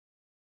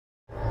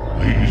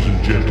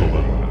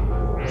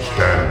gentlemen,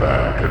 stand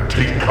back and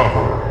take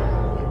cover.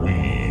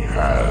 We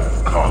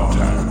have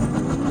contact.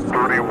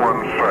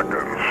 31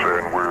 seconds,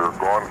 and we're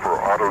gone for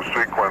auto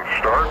sequence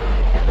start.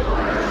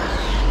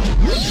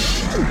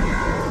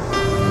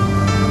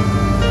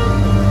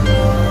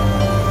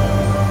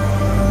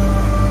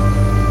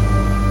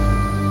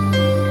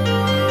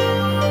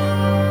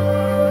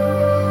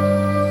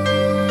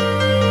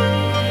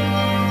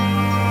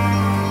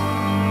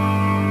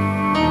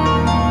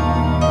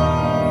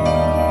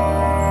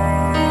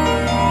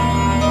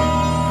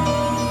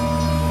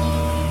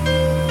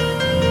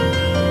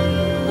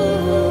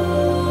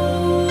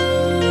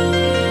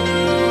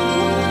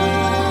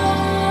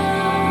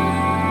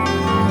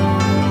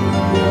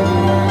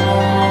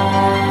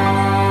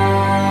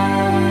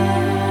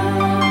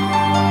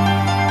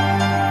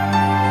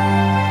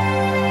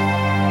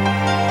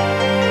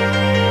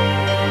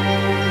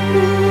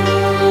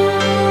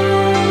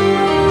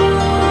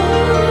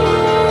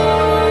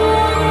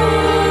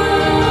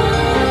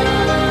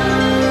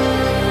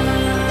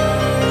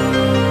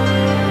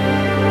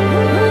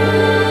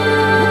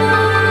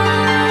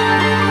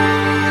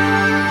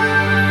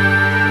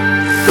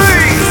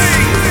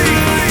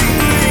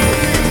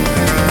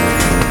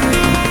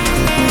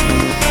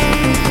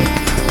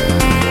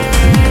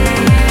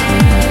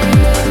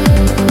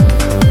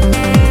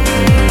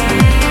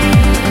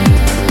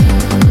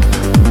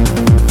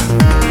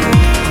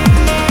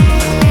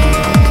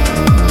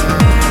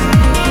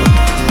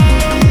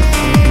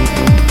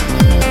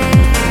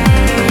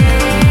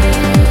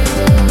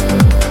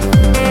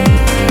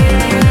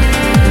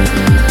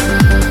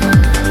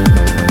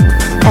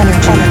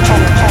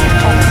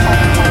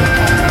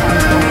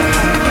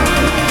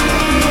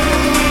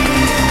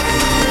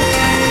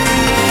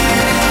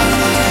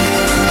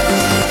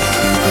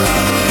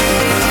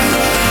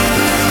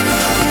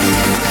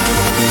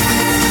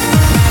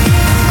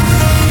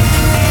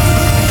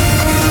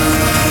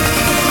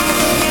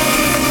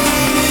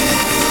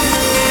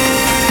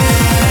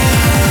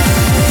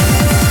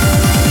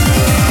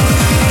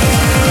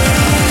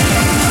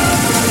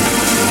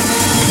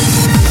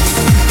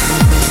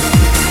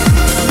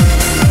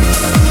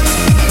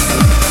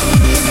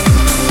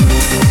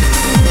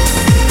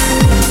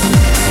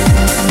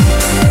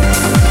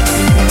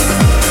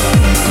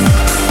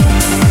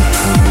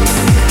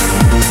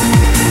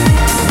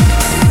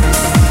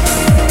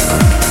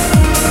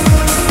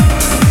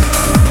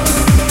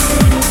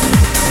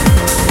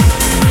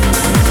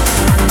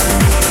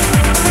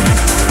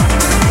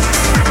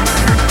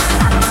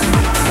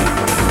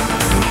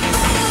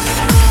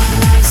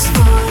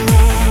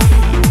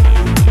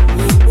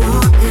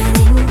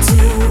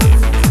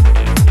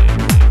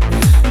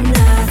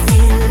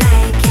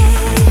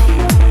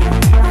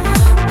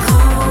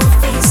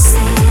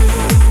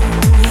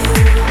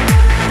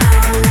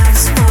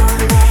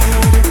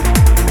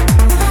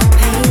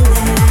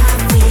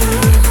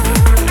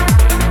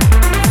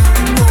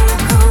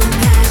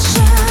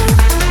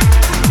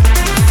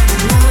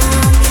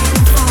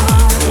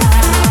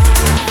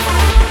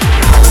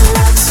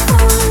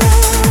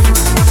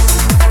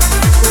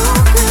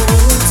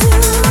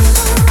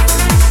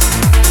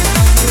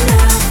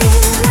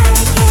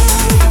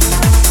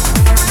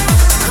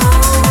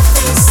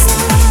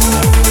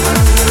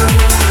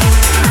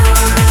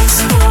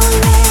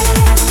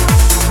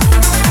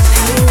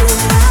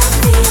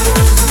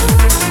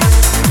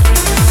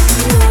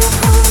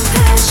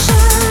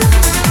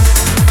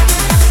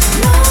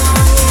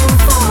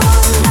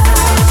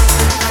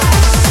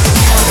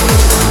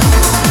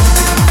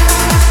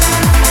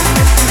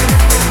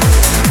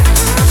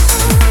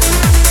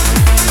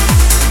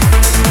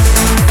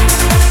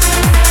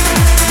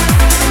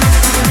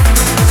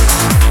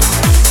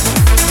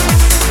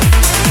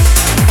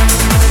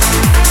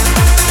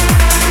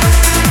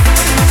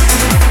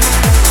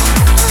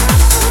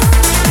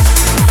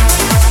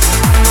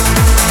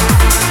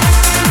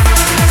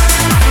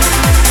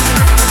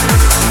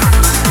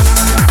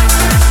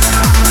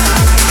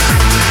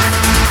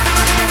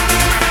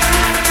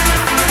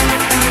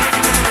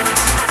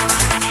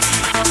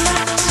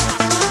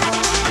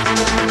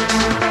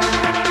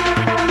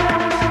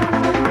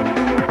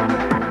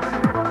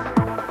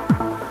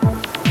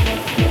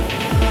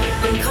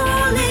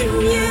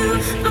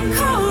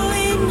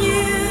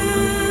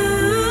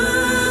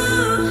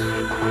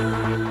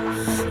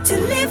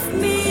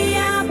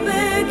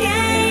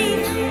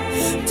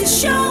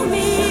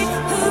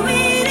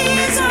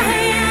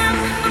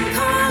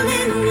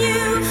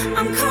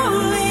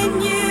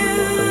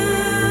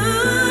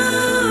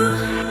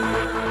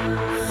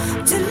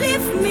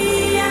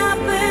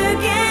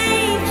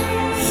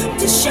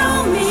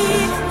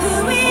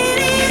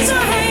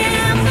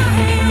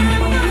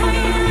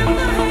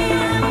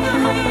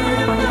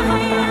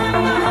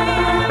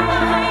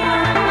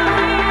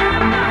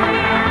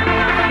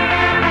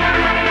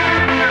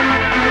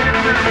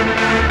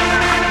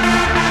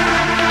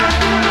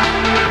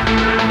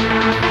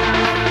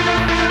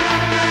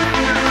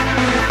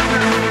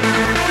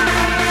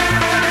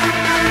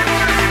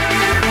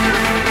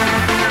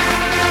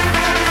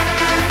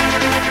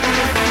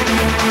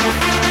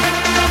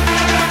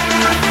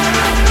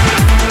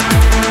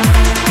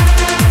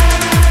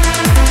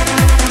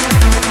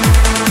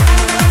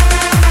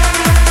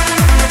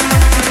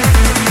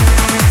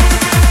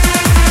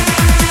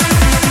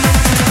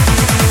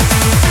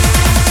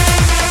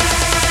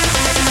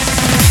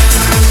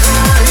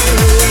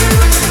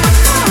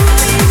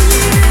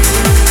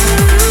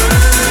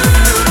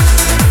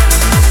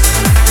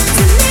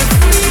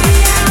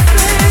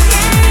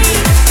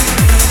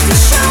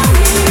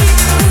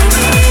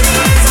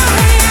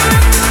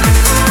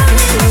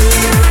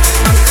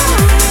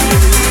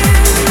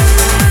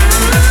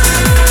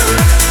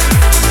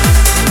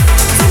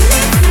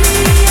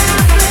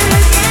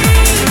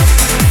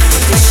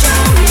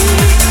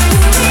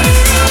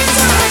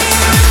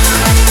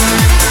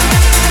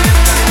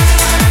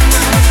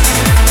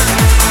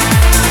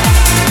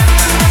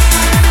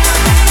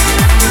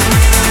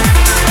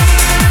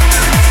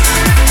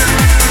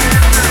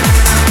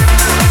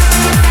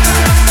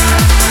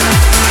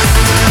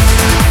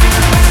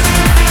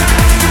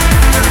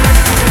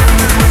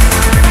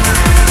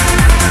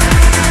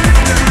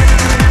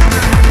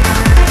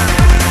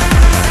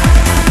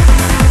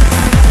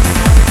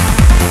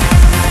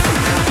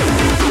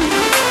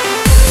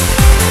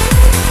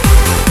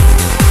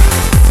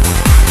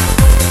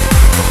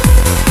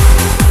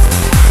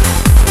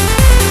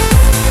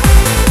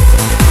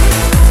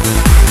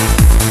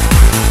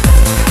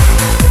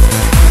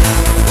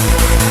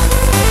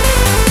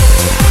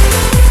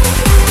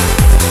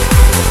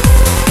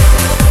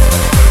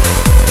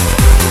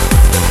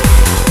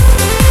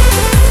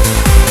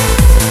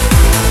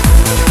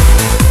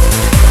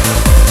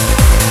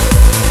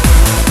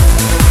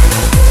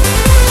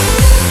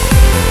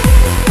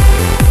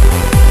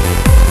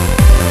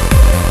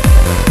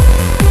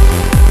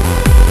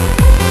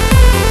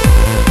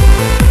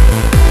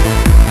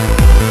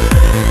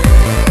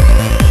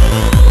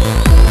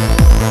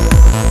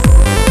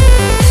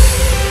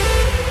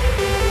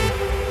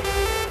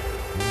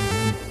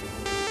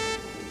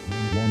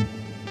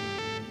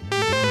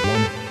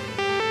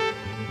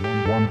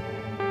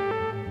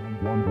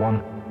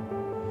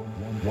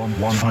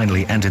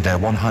 finally entered their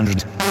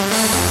 100.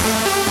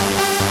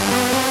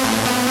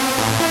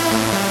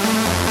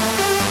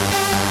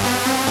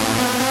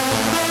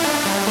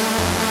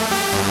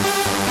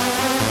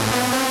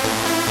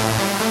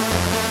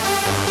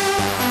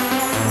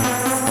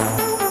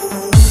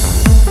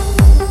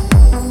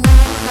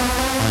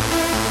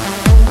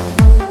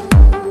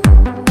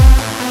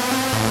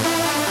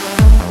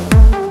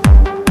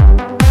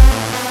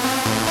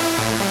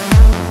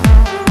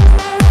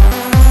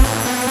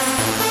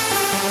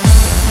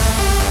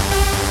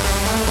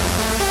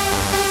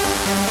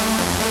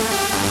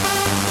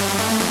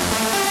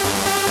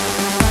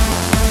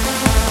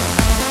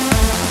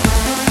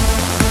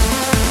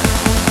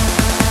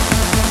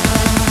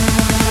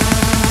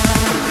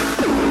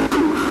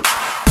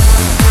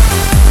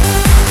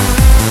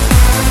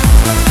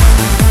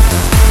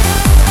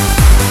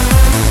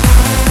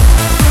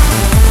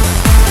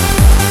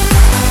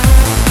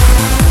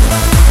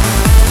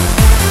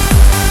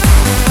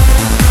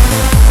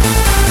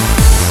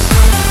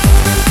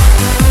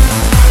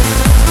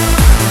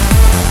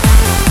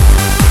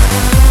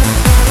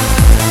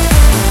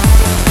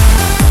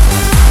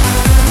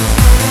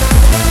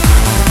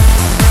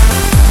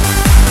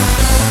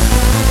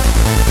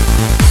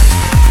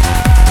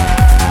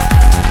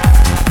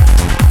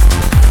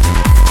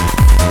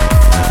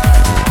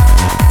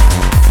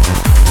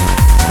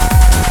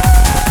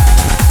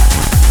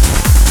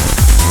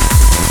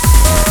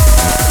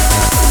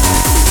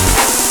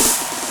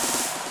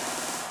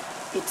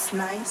 It's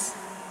nice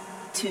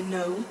to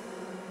know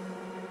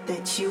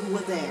that you were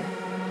there.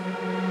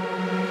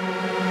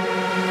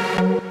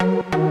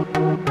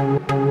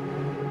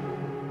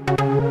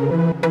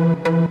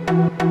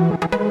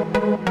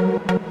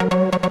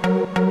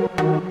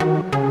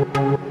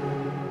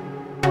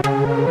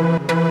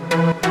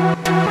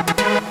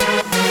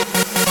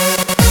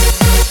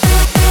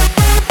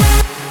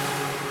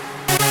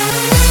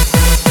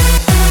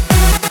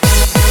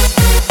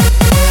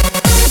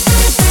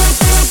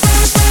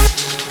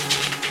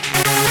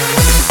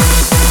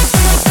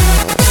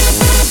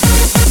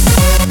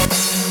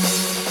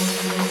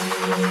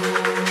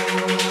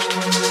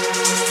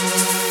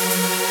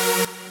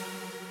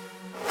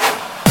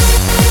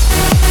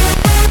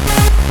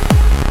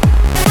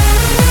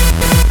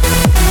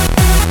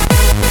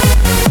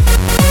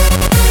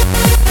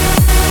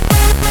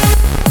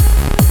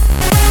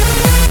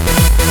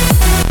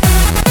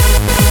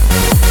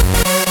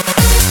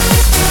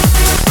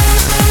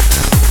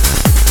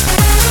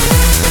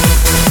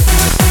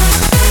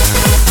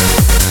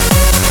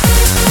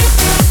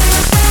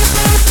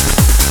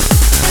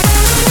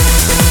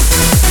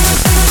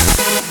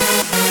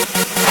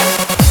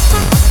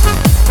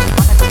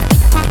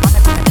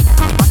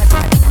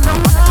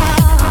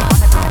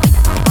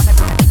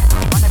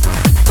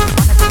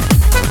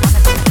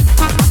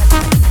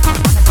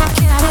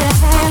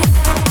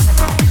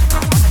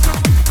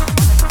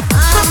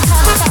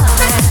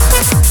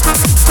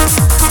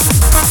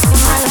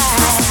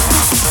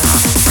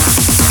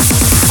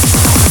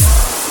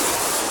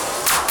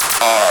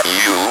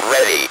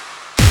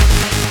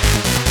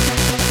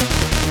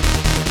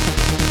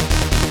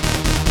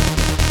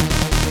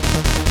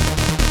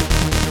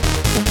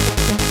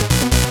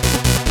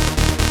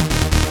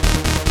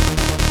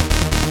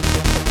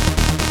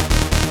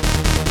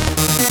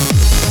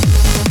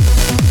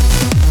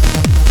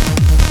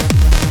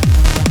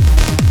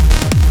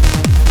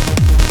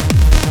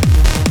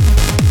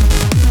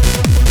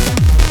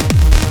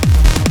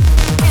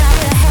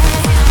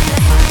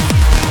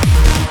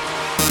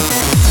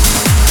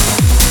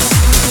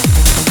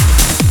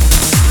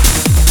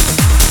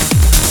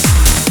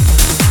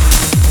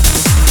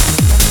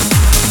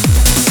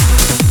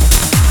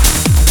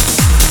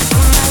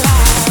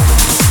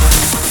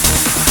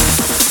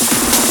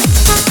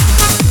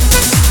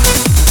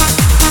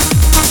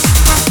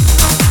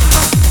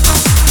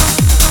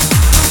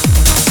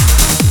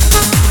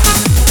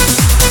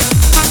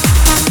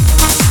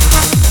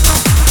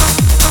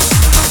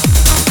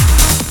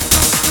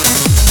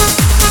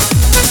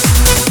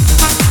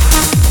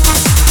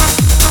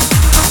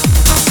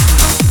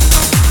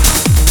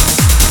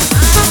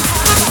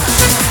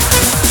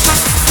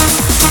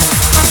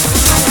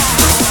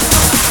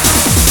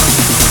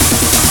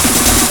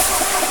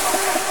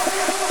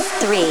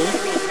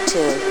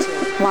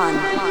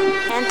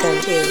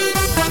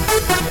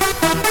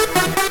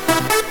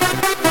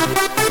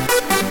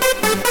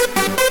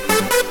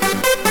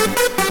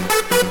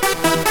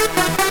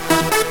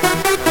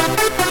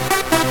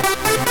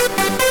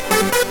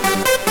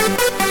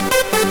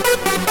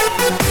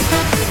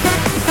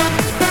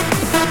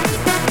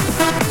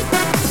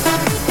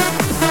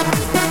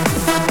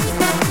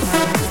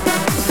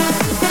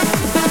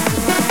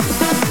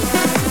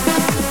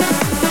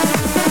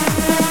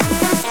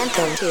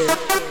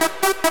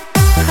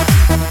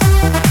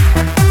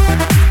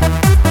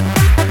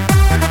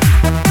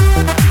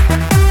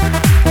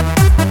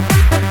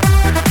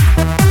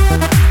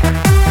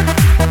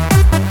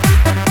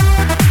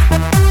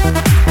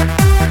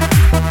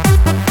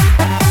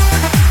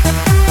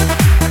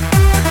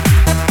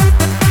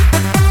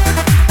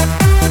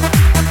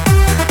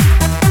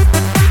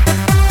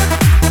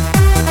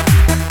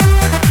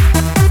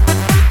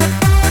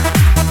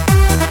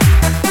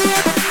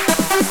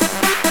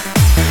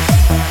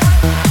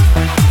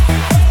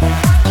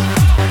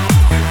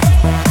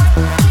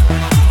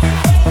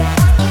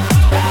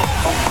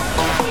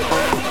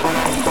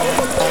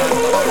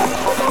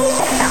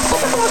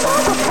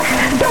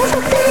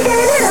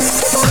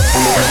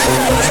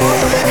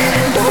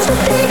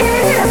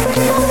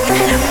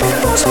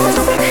 Women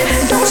to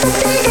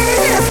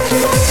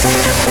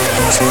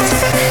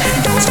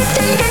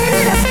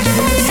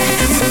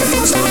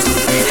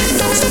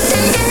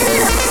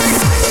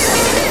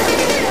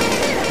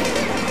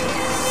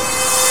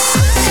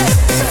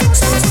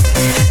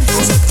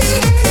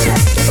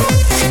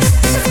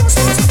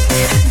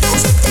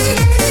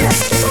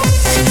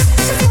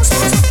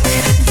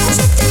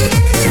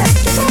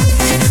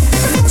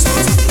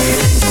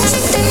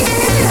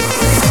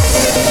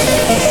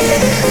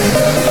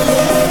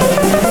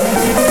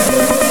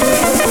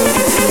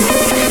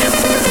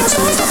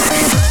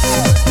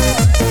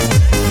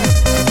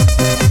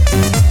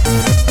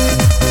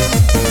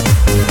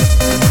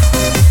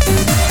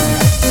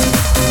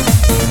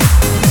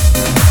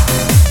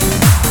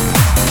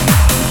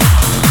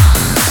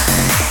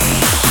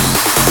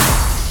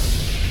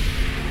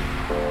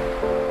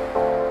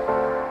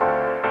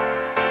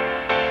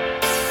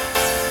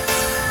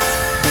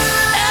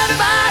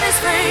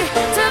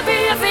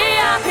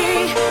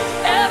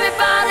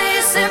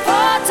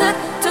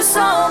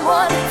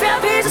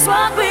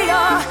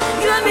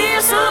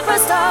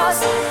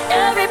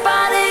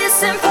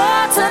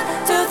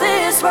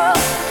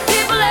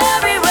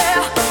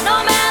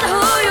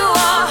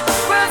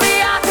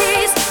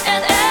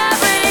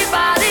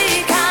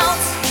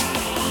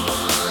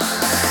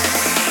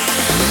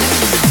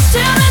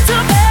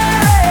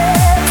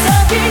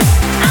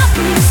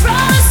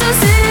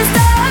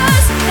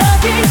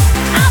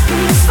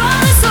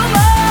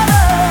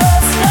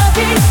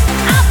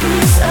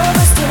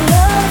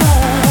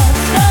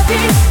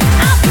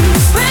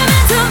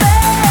men,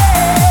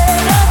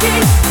 lucky,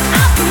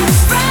 I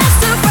please friends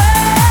to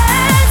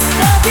friends.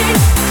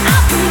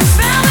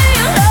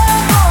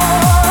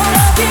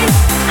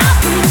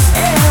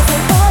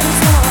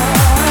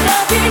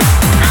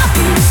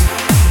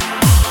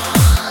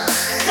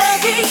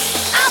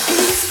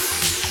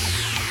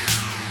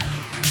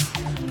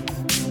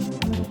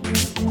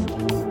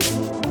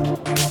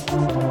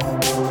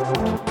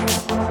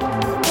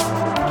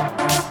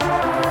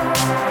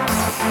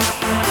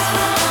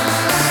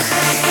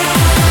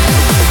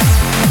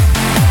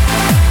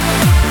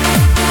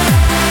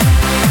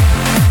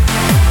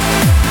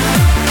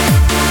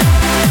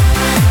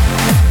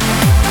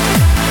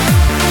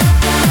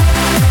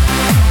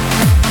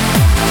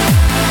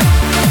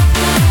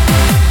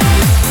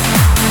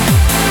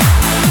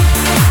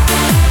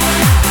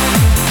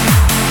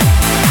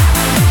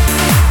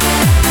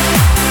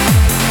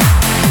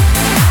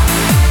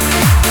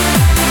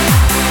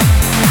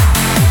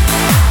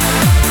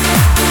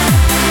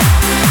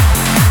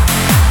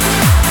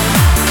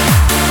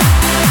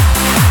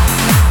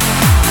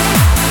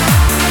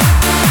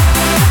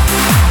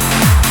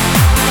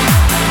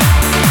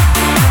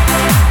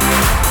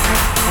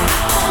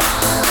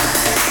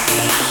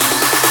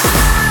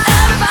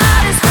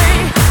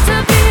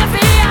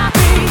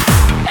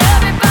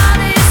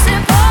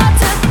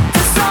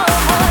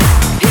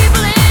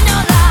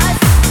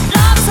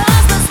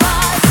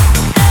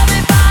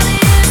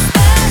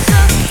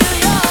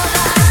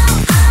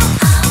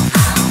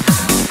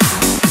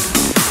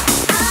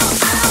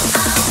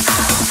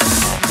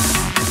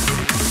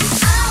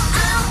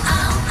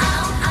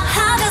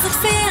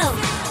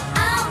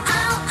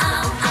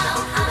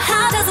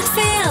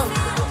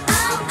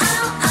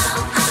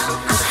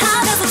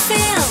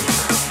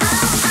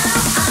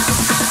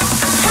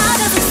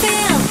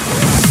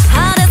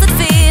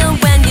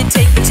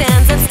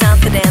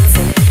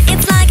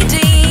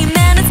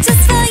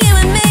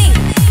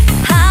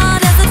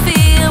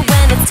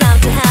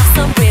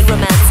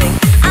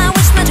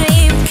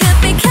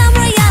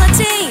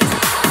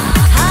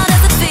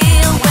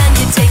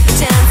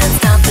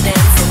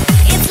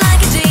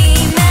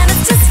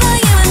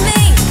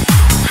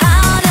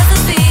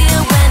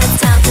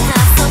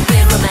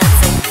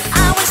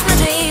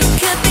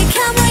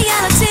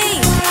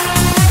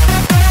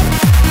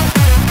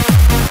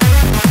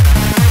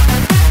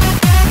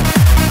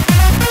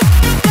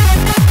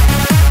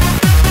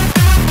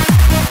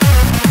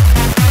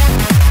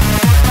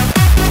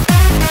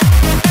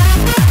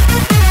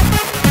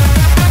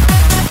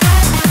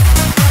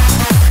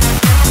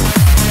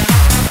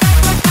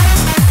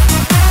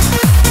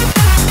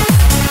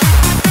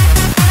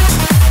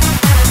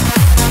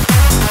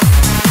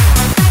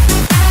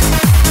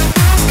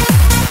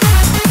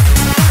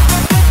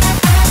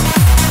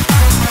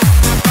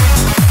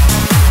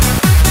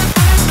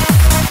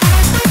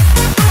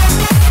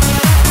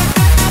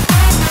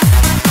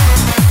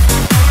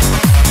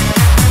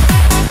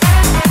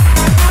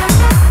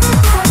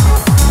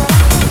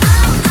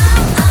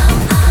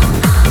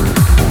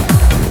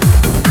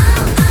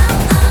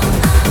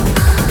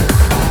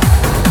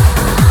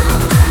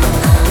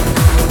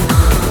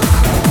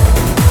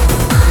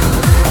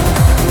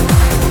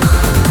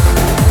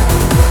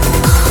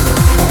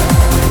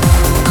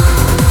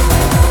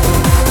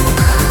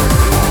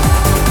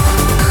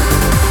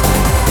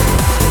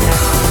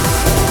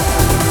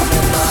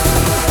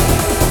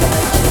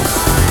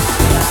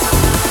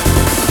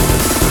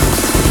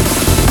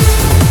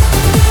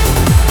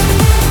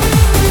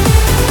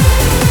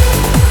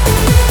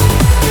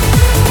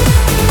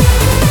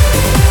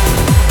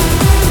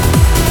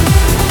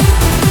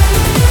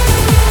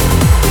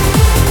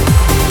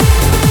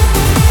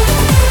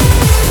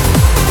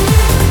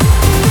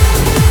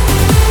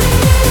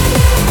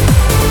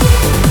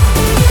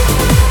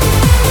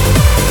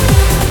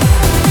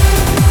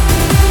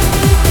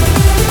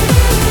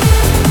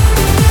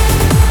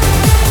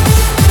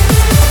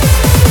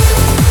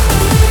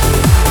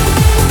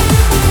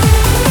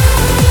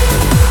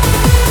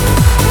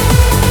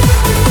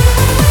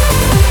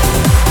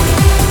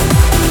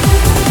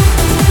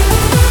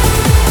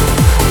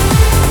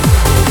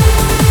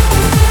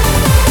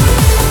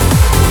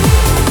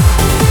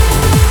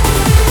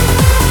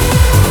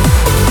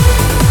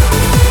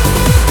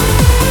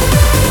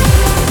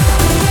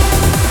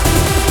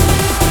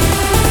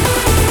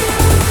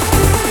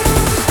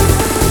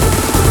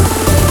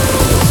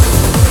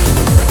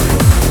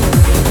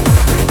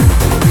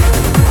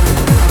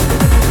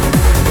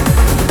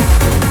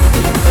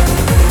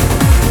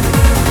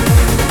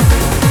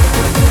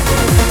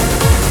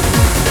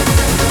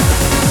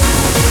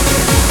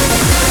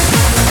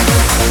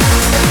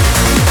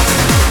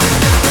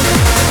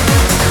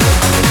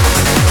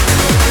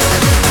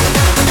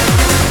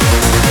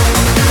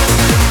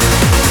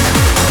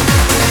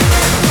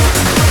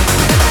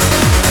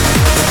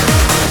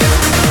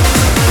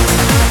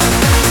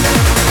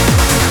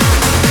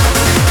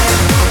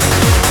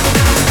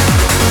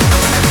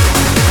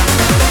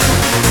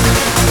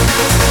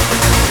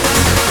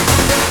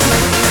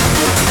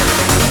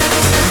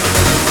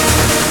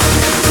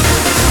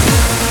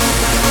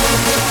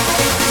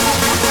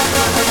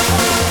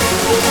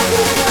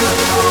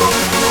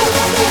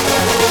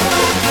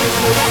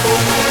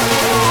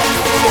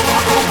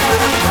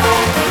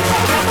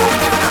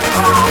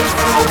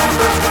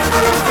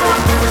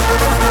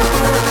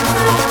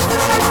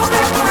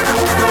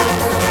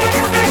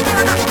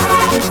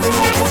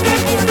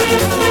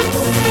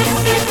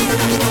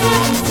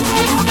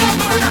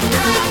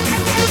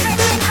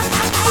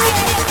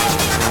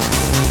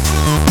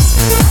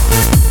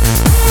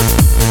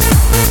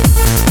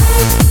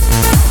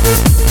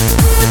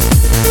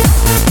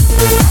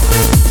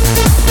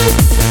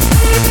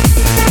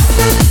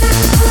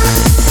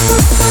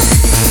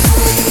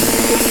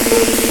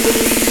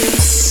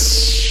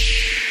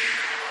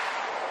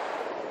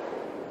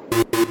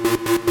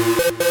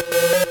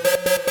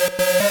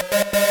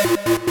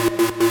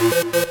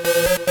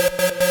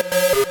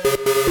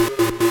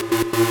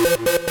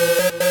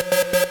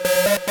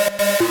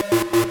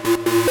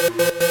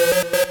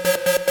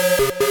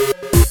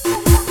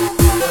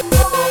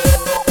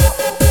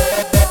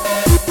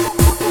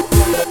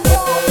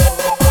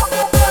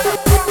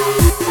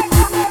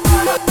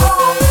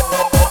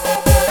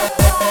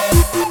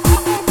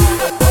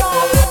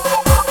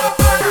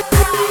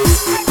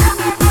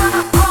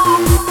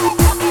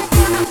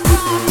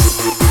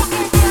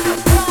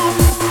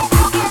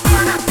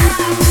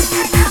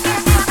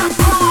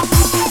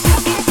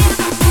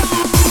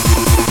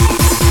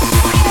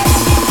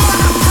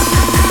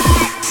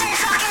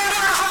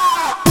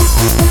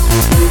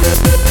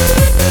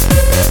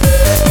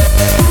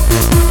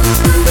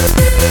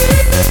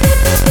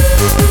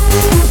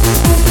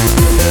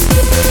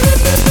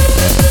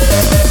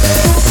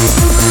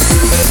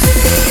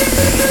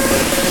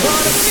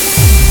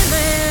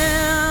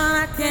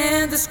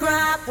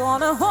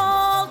 Wanna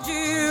hold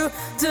you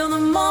till the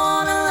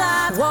morning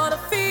light. What a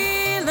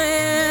feeling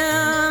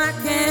I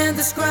can't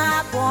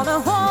describe. Wanna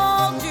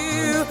hold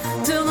you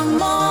till the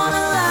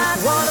morning light.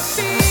 What a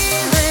feeling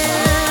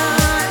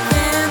I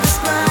can't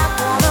describe.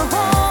 Wanna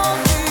hold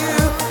you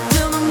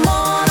till the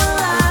morning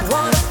light.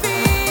 What a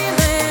feeling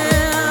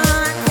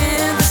I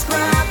can't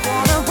describe.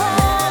 Wanna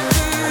hold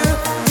you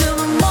till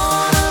the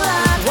morning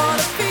light. What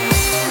a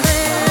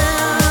feeling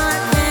I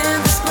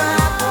can't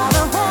describe.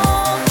 Wanna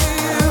hold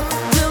you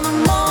till the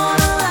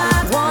morning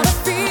light. What a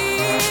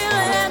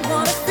feeling,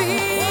 what a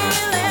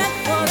feeling,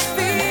 what a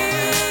feeling.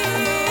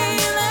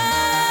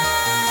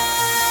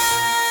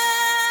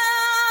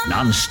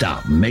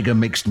 Non-stop mega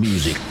mixed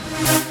music.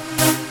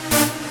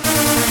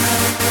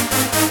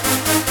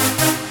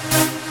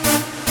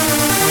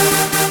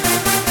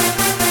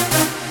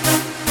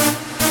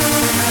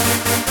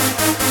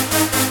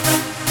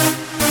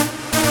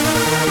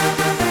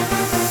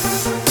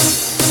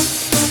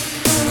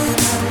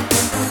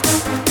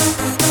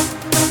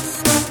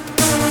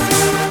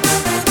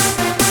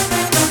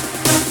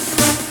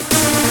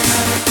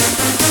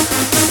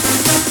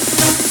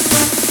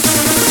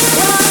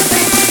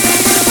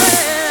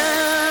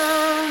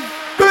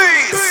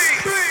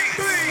 Peace.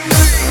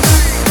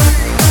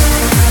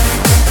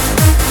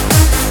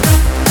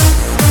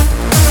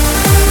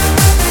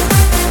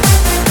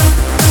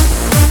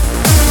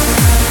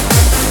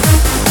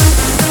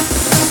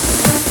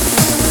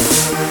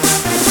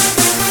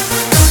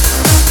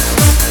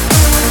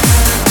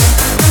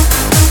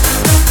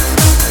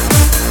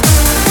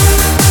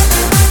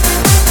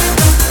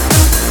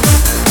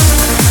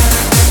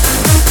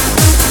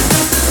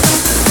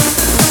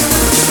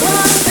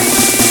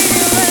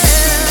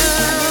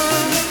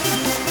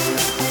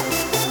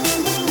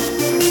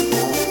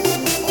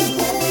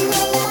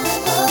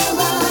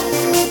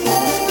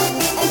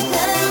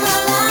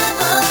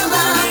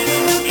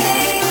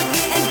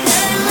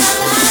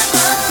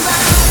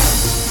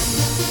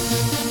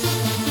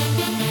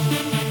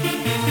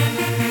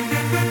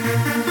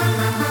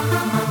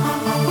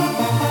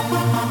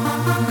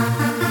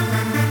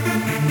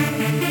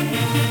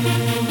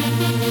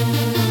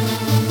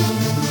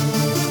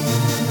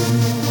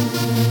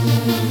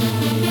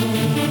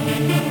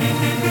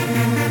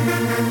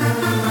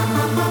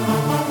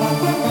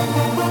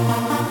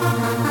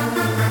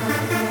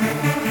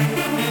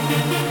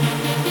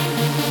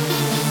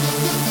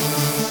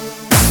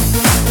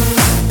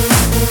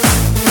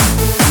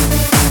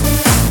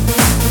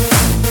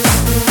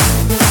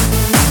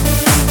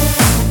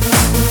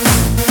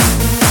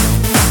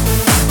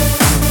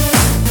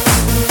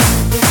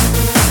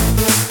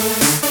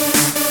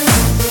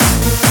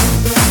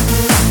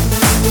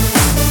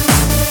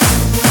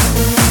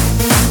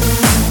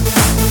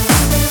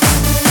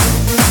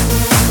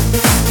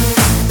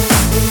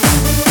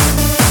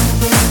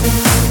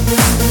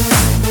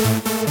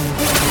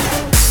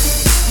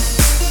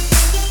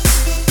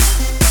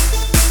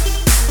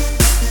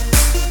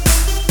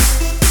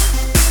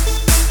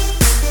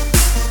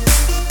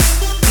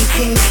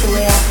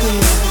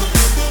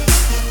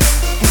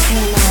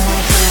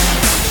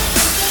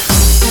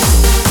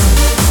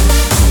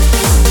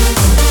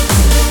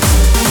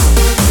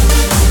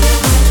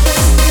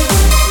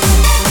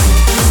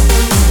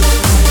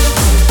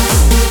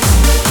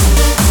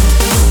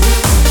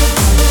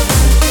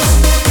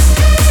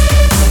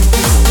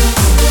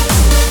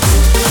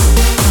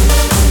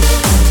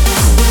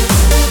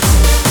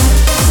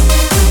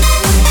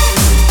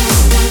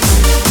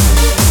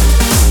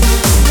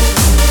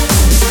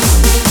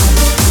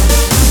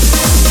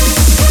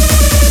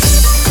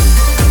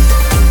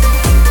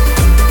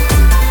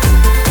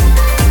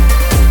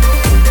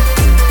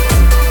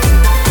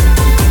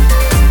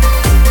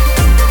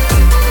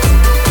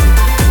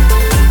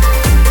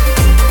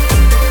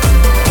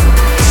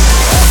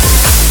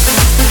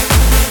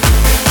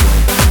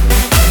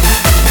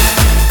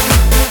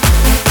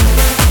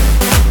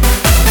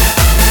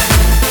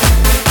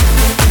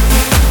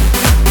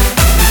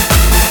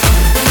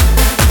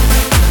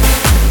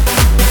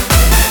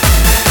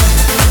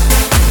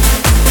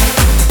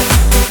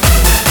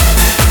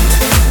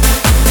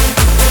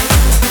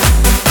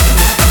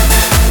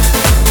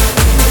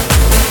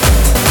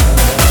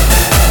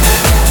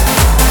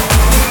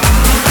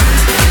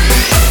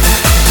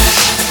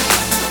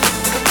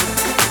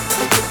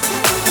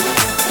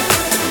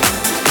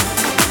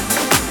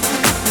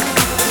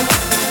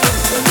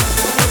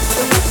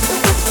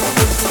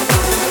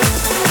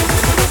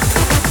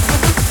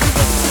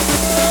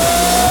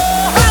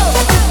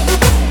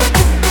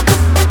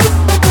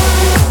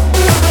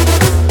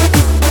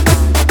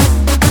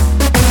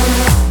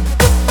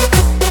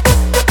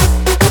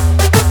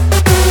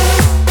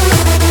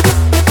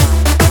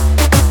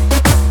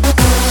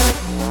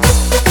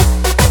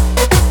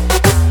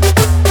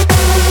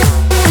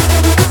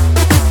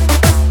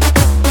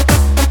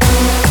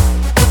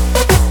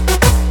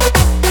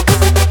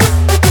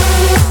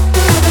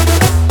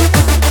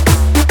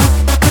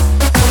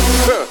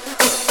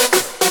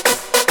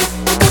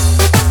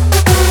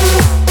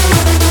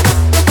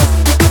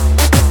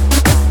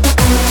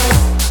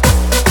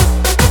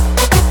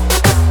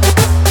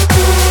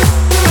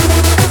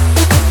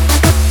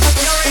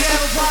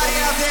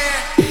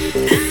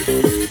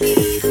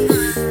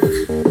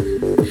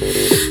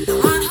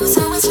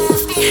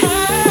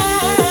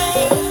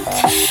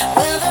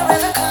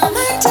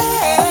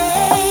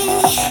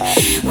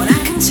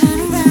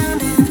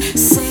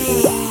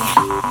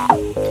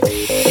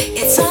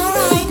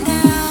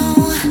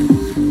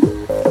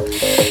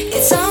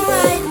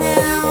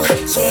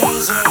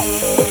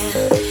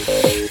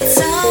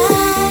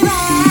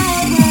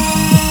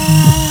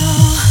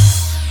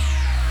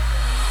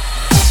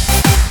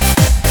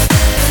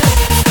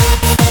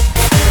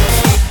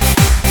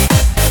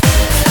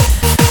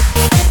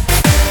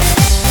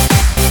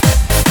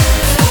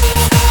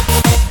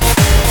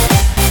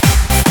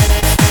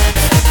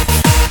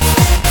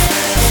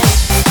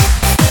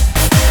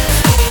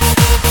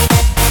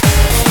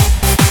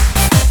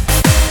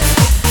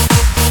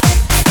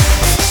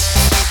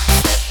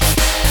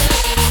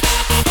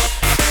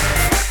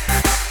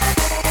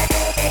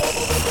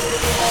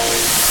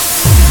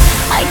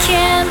 I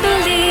can't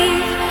believe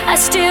I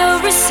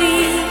still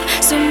receive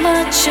so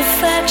much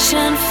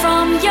affection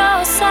from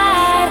your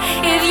side.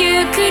 If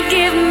you could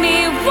give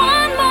me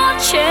one more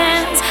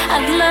chance,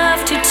 I'd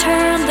love to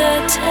turn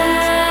the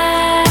tide.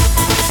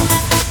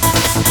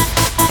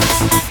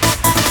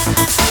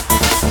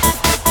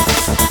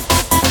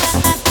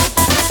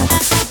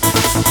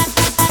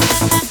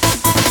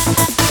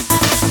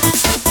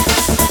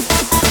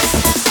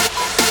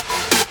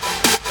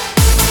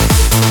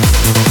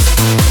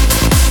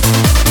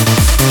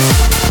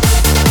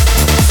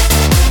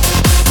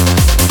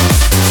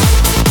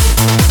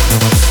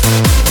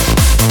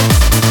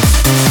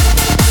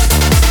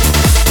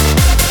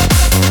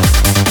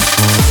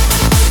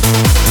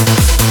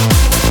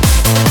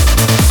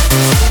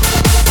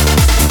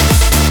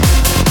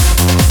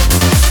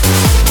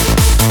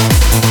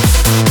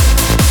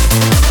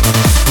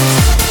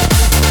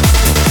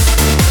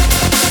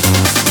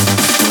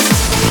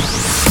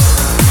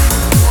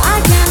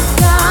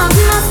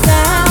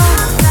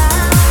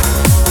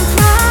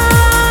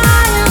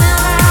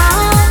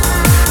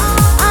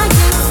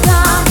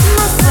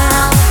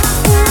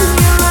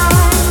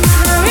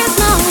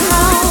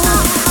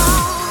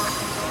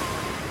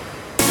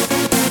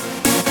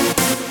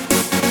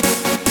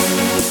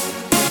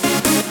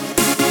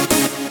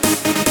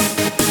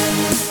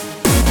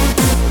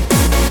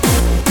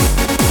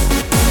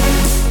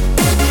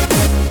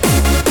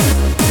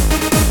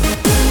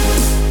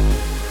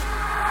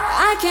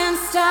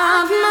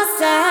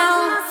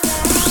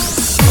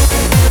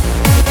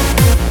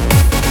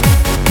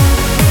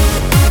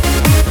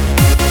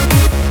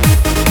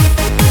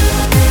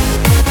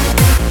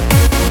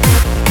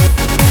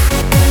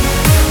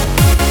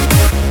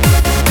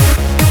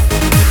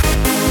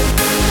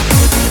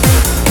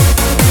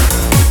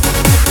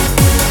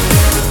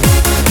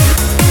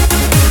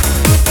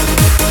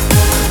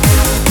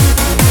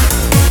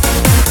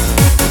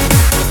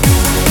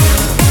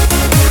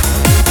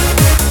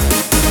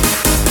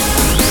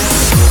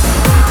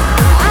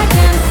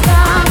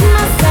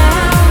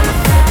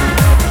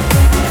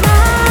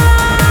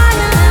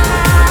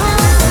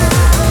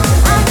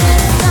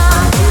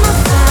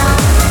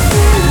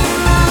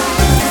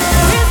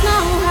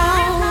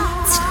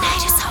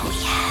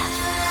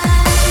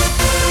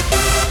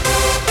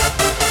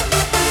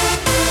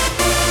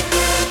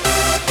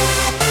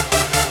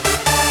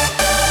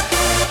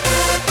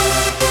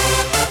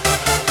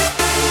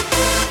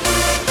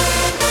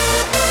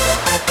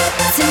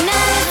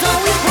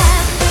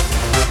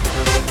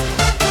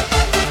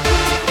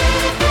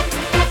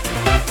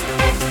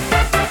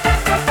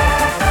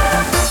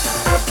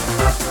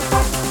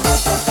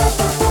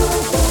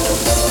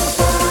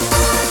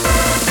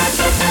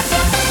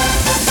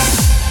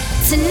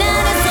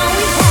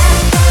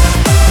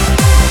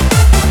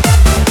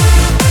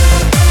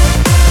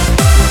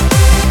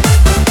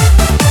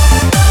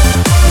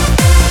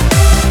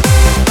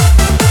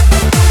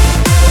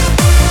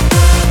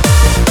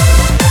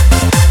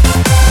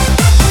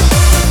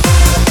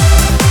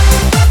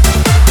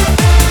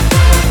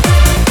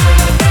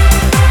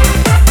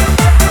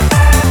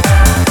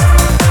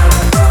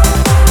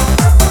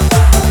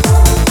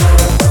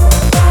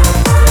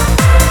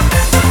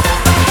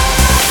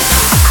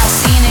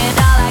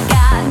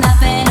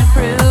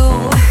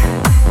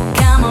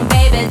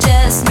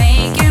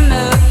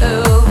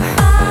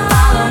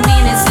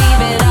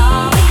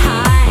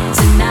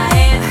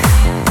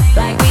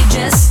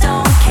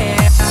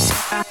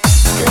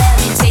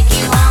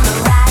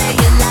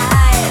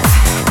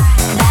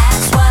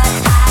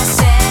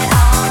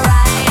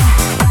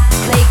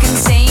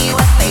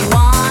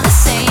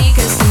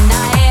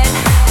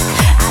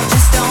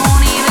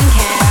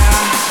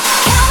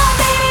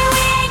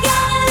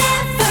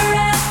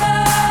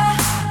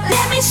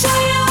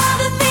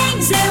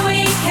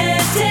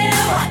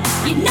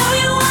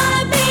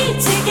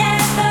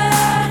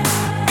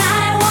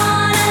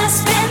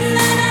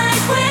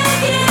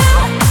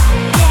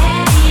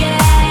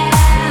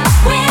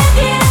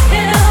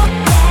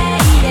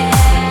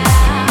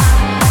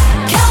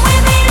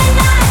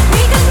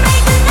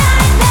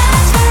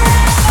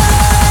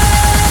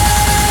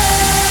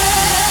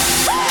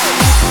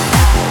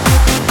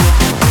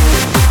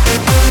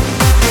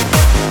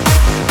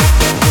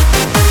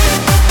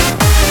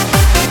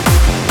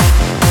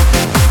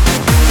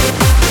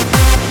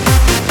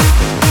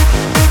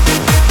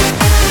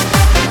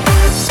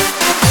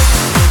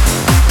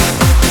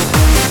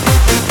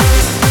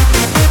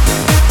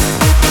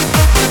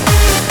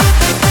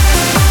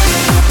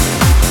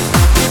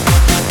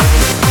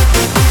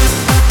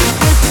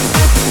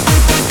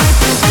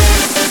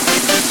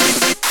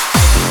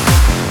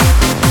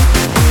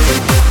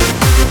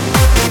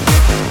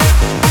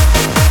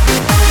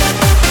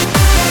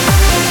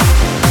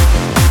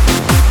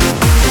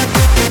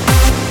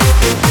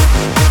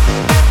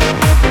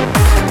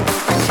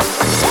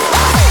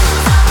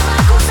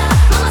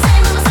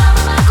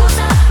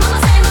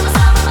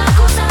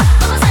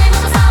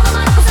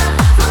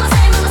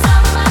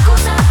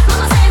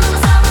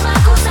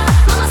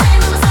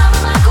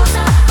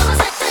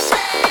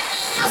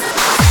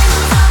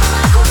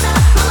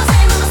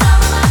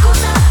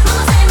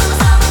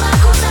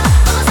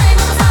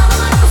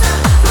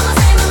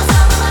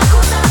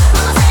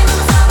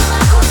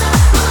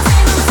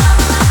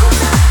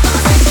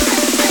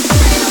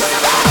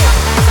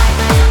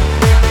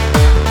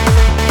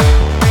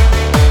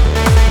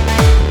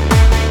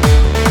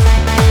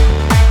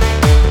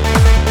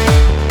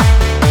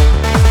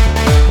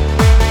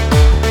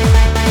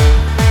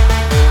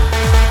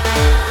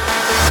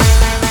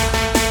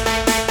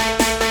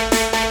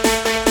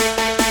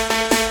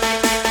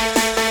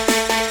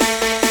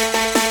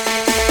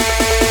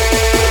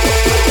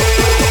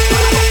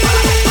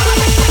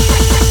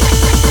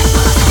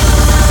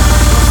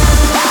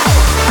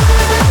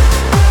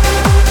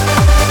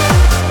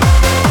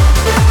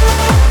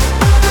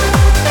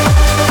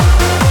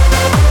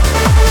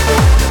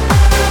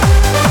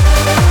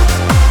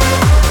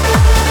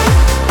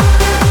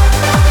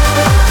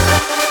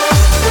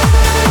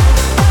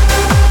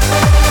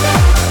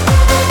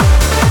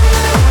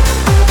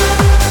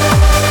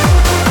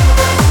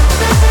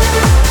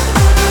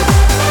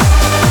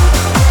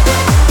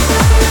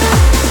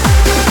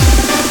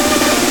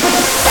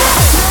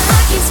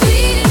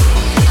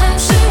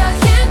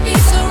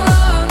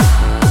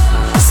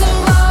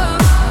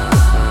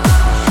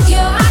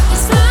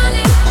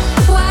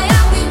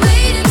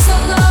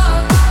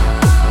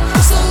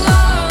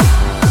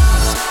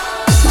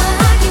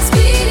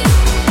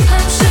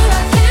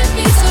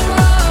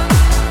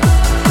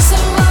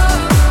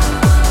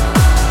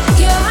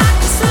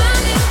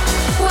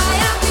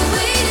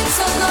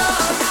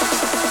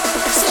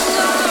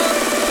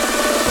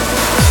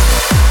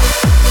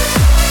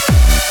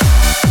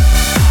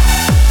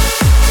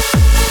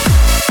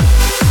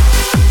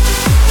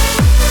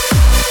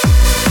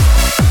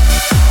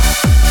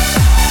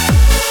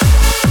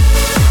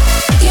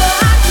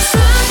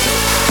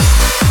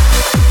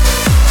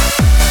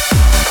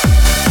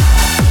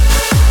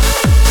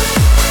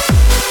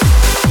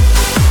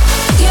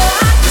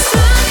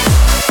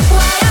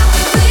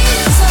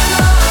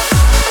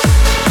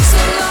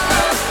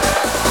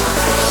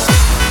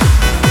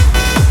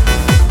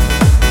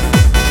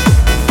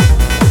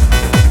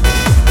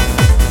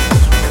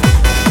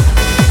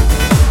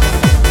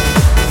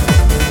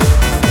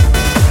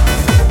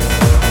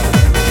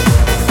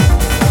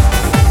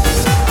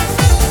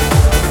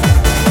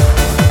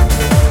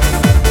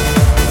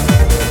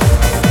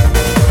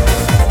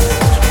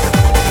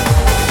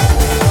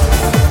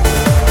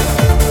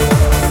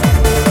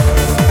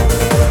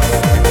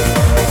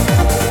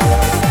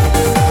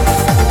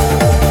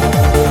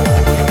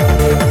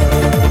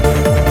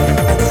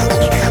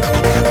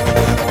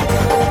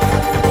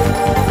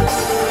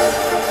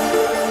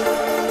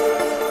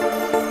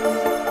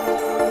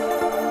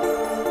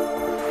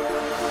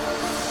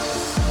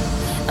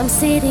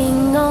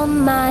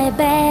 on my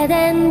bed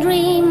and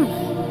dream.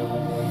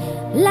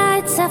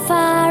 Lights are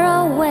far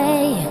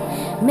away,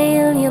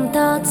 million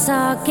thoughts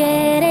are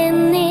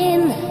getting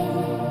in.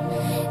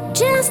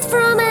 Just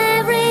from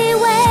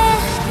everywhere,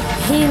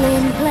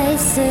 healing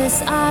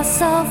places are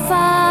so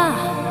far,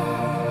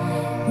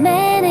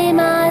 many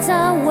miles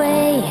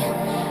away.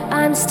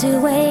 I'm still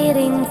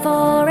waiting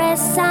for a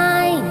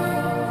sign.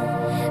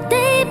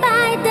 Day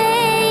by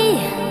day,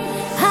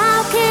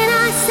 how can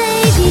I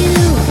save you?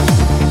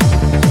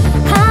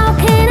 How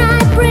can I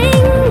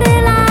bring the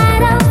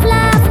light of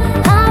love?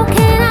 How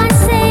can I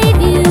save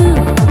you?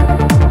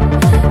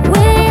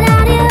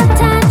 Without your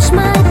touch,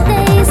 my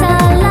days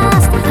are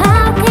lost.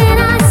 How can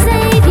I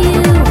save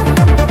you?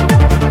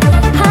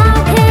 How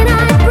can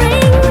I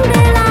bring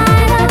the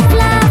light of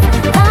love?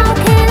 How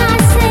can I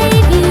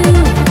save you?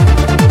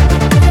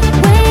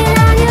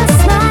 Without your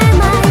smile,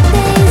 my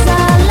days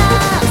are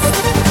lost.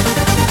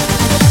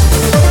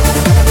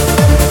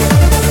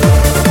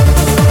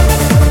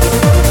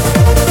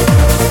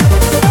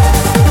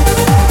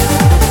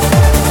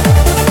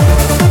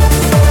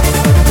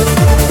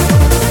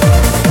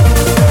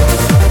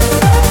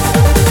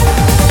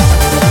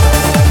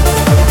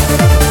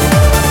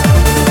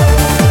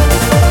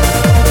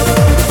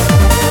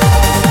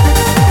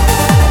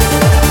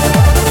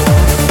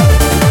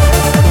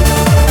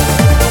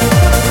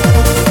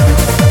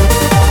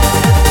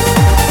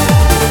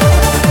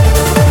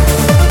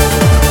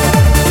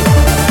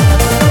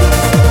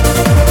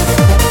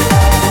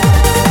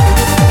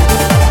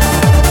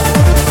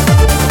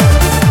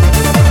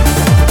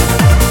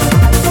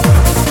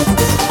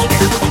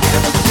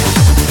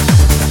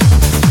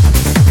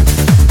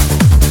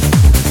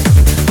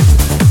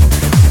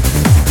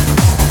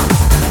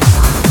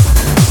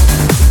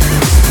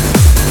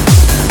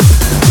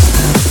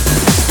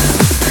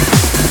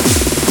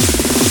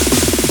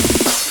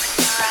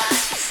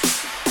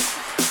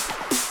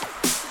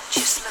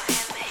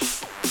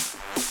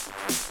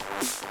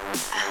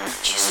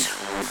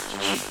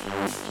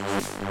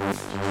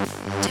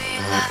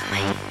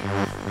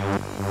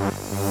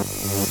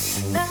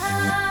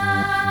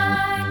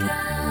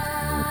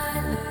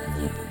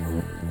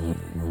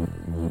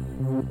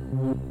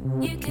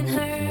 You can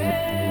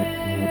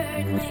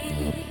hurt me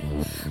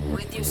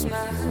with your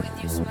smile, with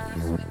your smile,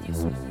 with your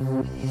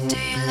smile. Do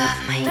you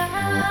love me?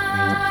 Like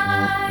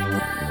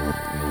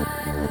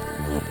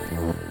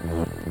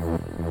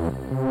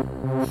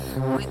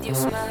with your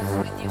smile,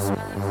 with your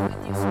smile,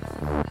 with your smile,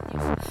 with your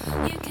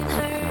smile. You can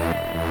hurt me.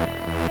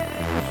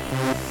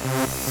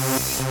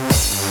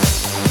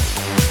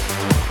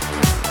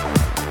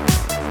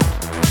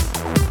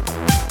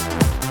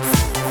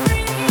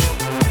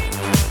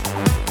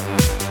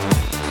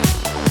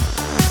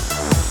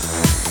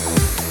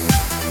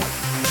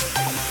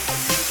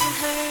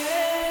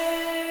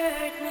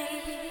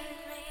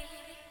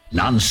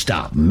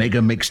 Non-stop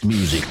mega mixed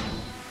music.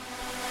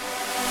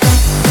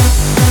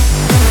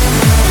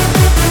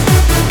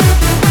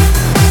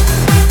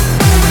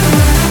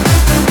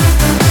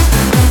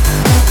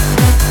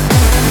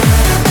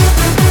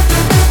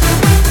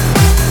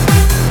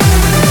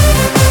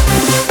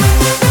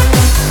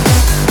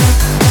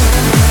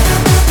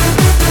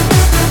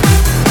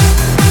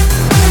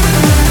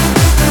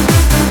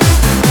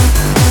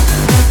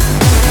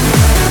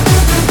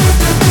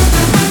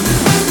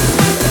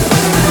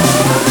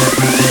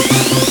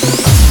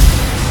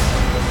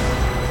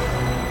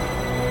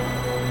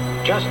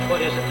 Just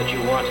what is it that you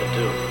want to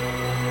do?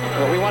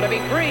 Well, we want to be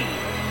free.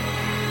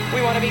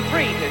 We want to be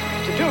free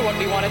to do what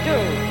we want to do.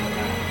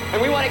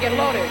 And we want to get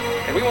loaded.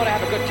 And we want to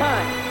have a good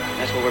time.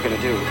 That's what we're going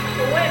to do.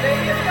 So wait,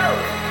 baby, let's go.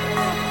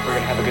 We're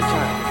going to have a good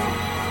time.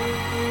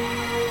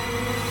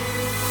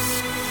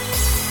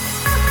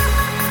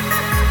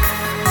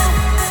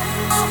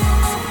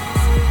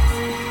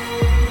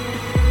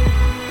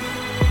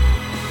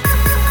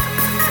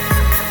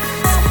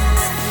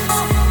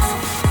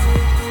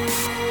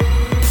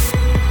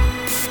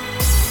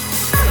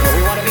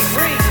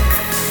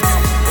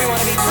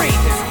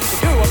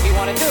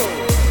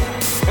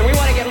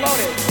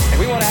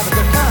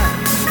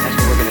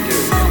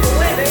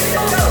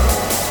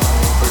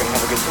 We're gonna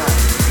have a good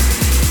time.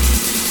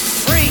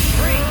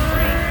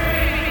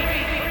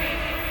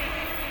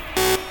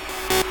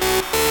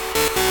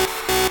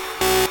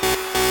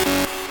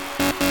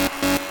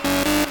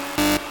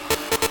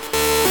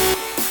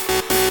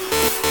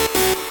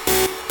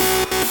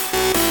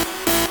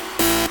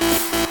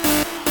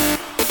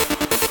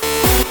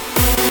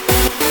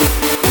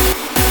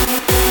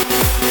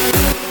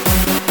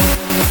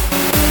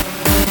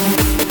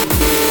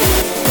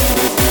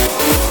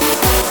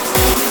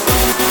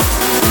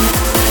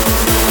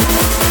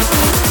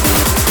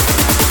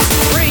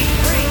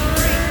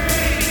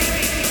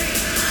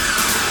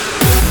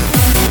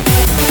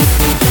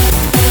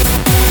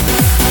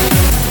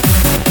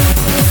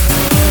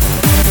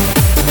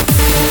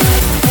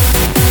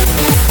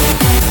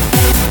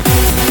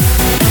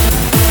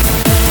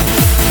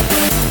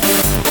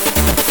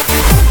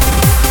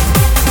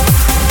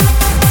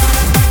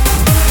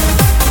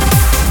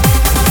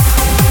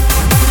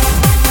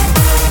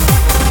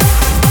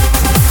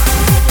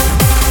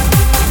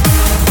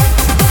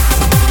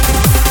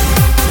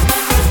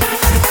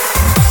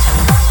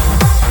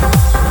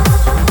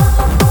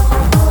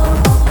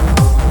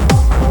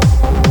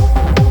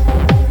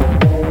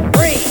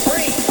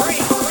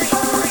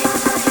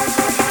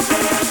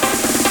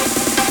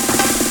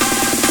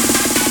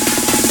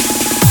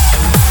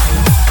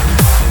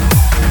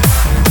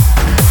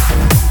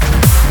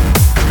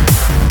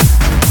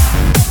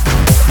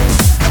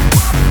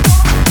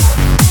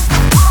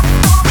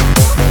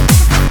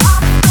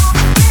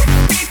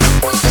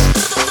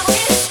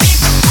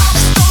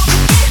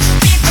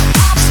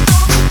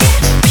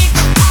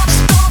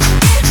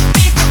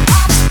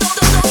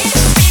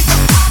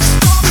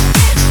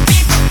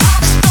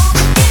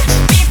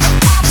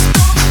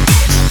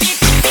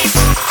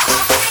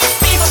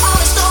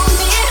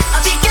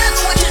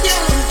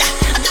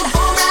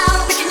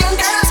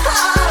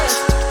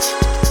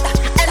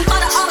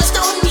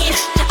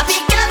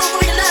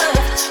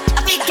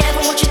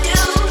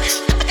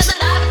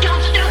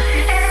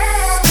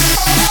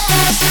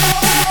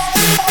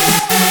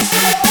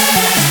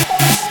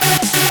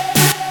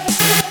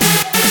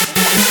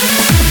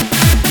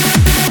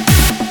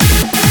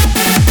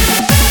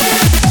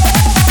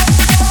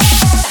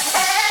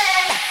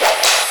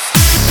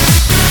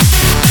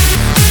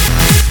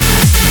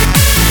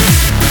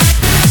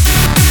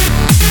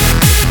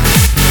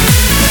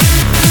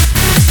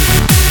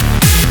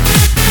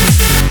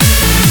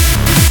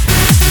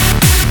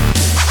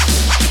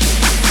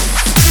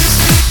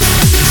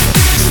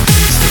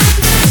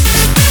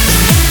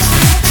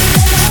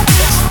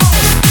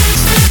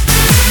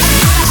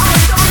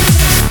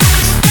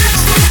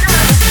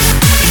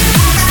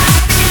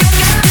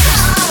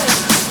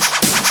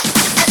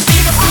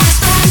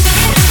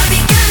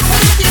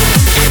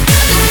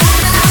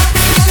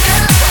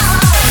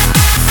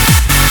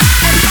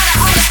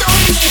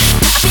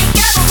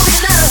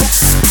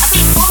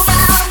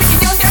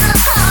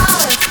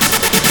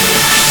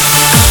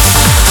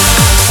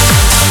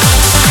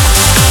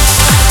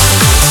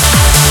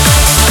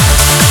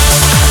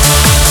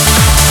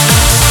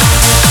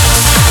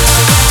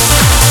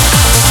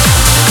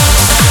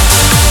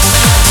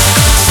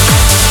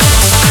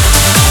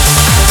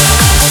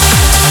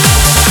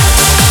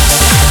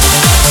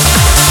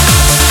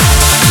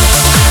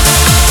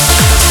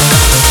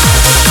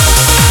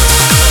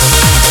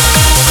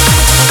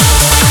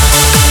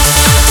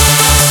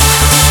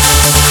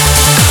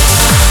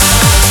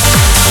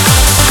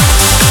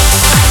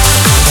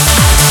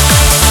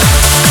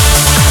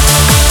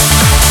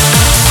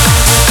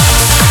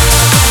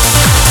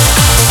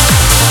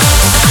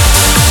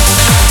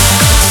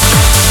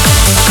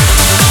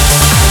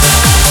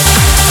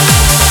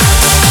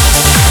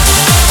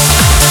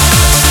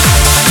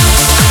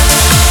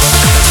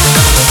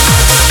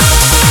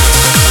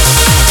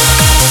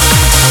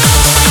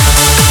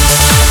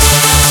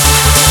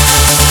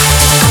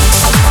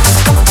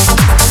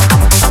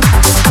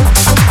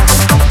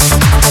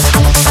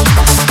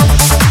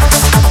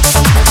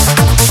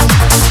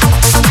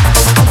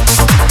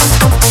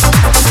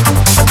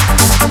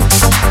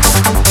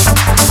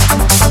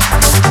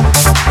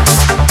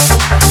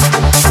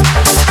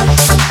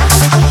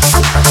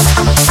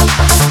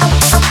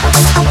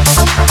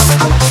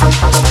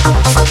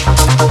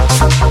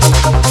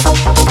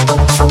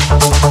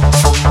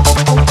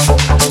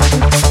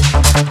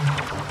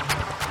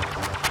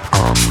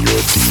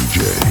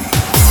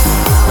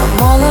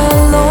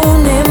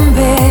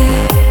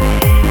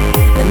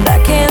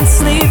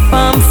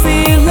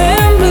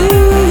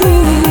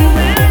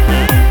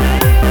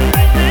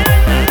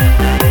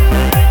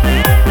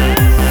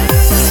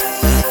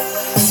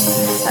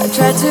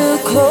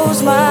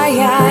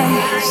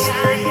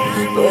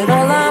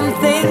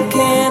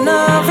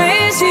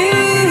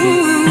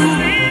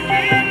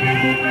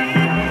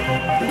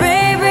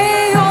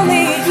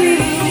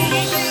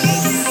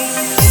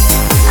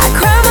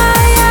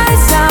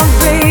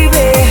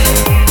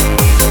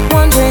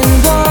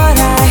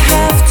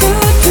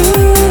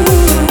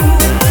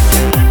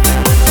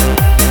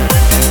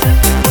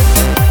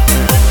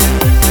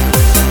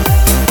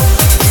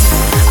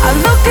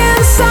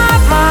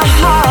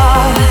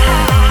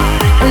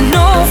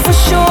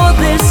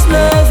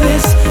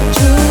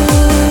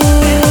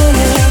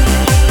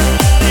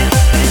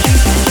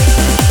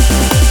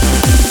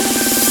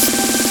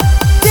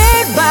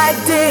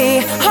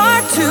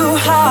 too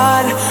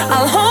hard.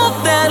 I'll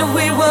hope that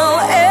we will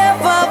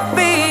ever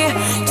be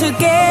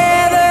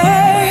together.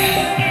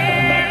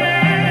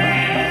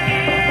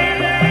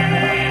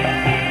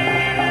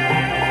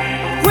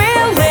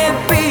 Will it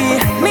be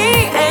me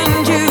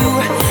and you?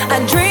 I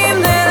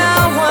dream that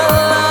our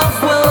love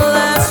will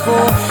last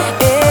forever.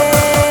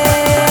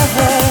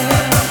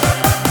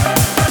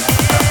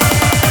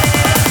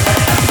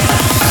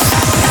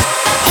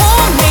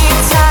 Hold me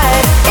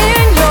tight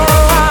in your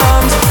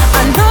arms.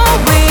 I know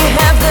we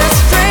have the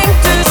strength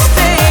to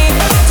stay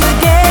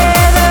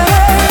together.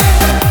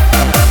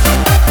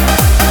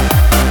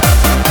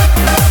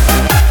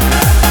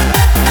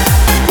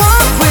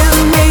 Walk with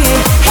me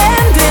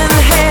hand in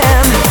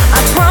hand. I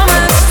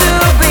promise to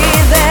be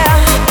there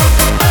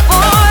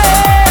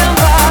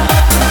forever,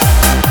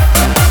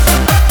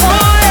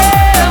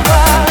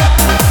 forever.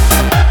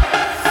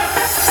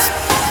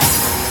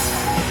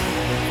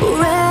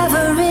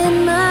 Forever in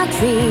my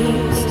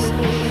dreams.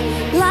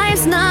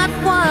 Life's not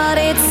what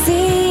it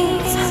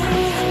seems.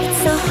 It's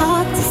so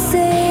hard to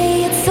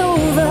say it's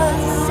over.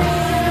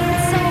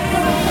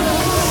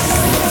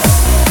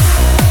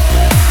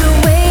 The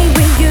way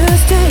we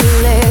used to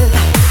live,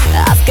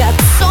 I've got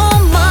so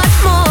much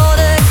more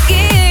to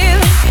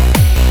give.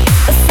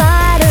 A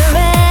fighter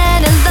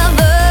and a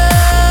lover.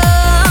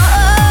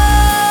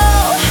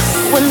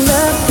 When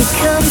love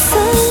becomes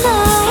a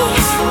lie,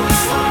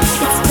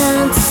 it's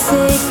time to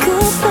say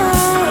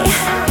goodbye.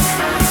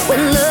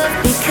 When love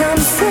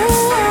becomes a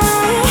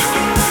lie,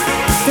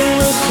 then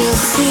we should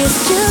tears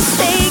just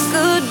say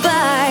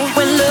goodbye.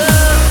 When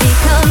love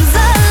becomes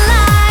a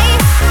lie,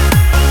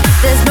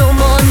 there's no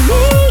more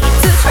need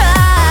to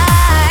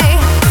try.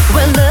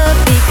 When love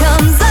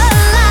becomes a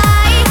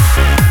lie,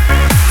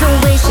 don't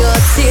waste your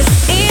tears.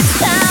 It's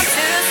time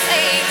to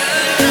say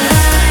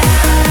goodbye.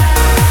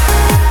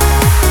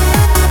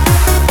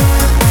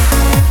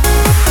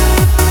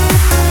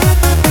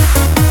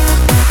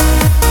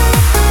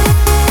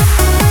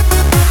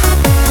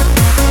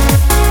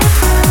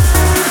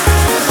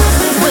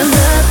 When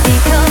love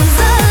becomes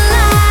a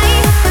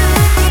lie,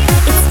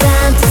 it's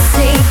time to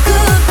say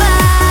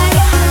goodbye.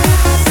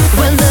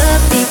 When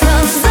love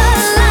becomes a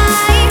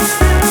lie,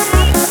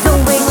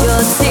 don't waste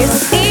your tears.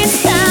 It's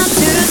time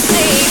to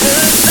say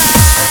goodbye.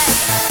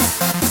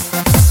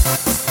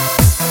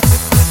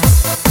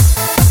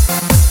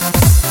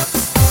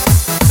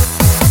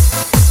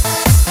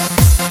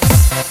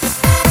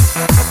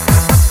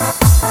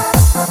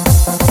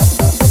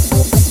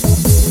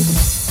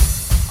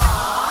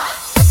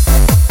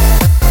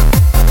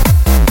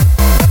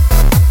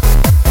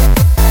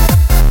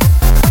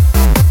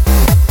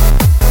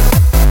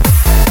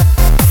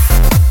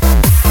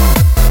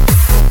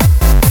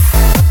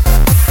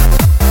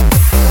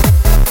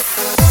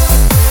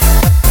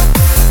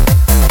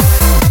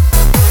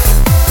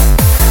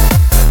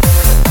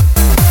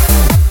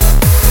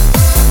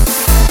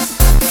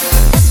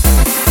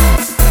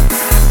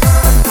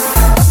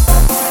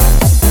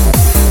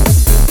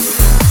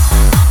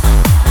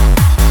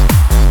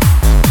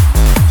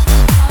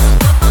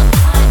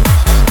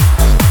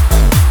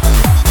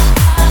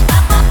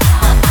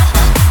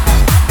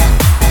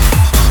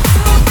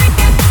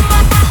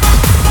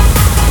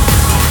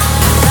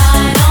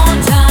 Right on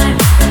time,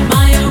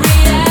 my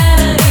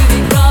reality, we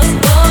crossed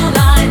the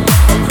line.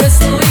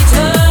 Crystal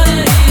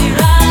eternity,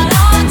 right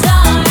on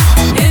time.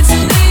 Into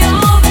the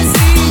open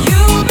sea,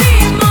 you be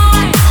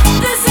mine.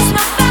 This is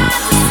my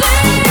fantasy.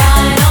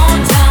 Right on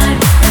time,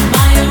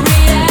 my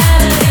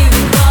reality,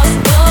 we crossed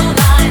the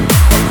line.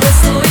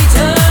 Crystal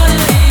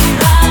eternity,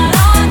 right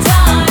on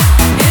time.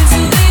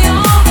 Into the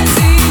open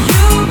sea,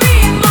 you be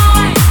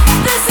mine.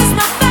 This is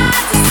my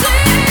fantasy.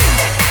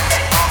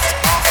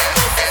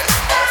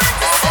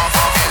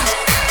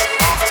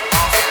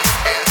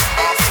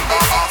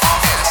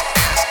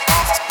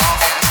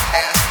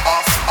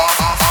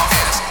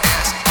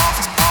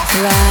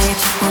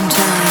 Right on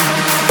time.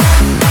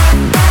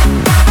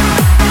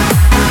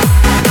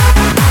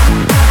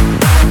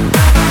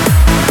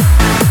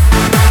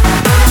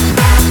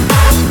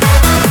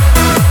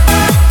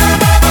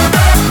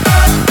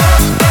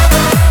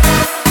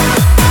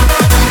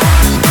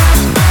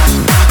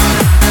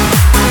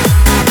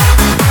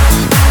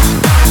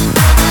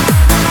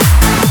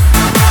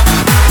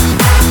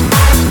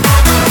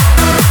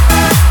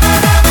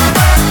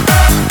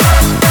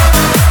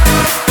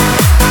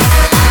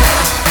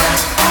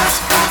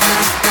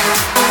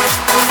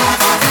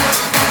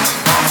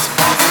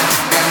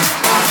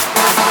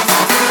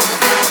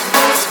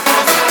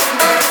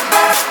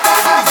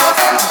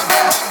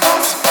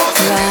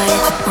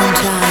 Right on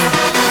time.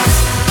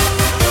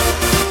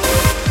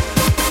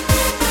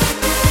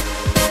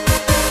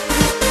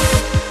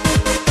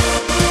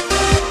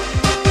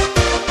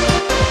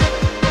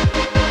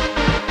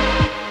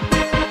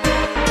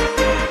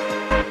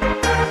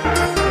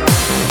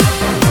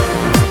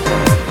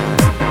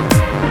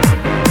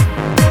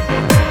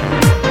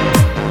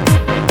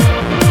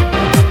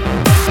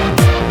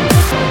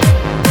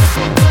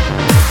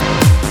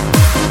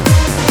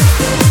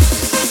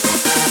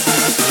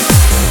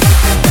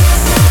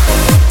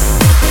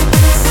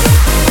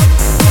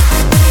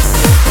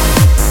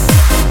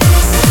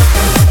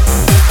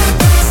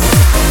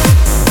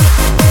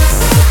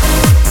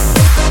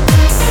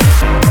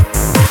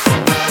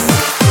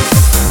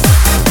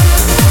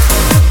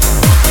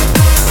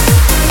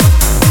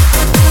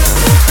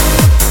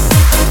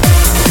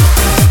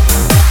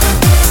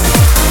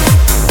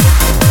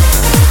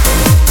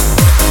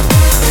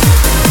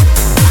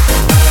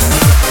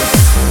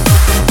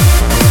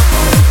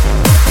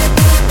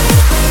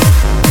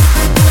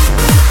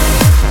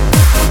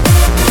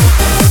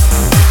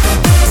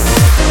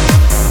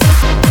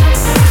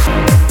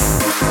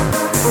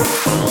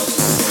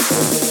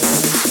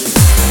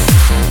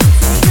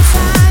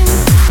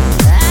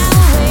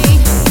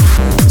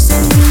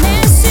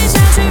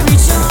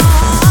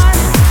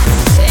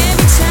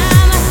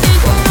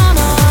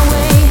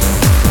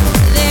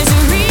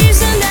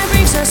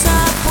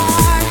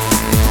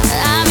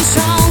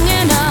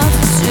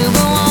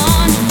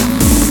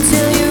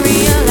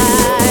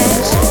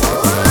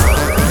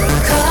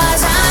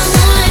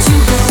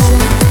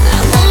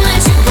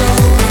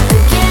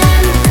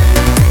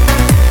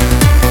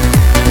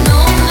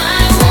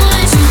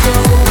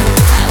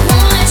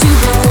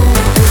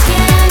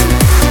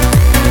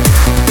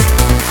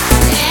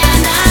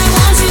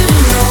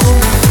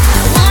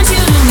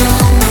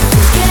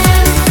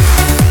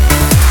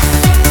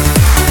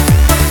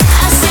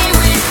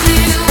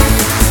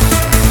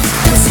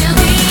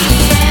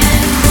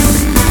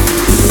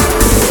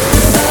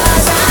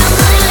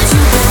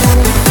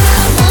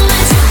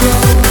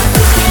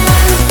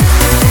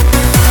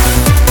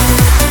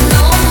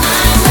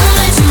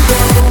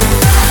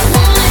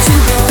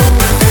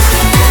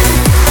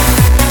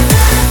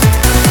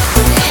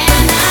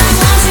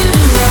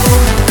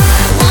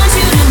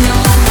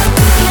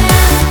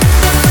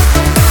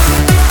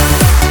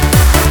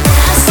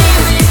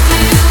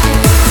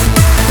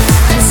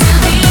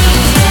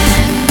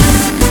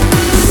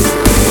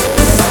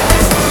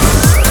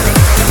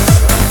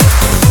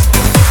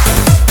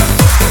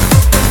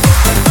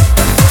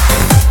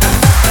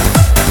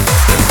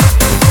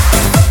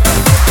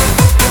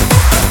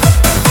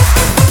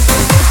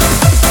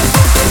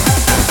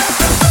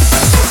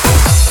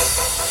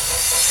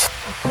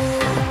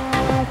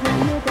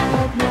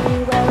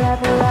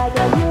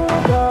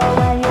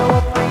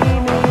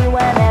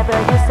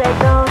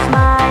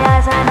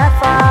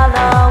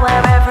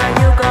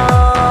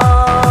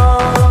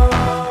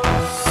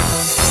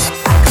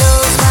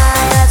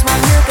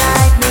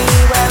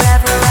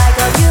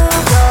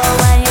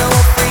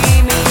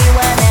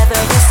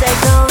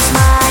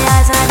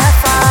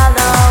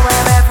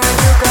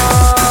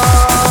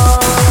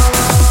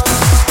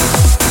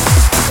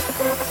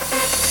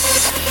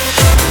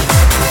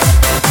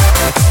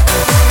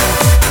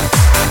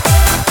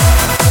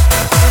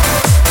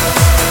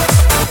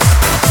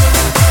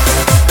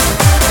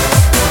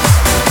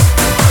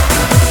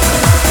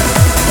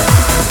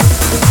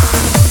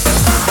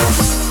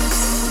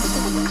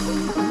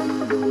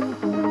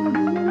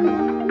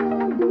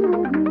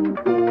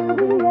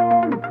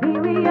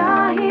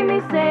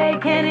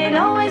 Can it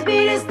always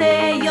be this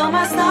day? You're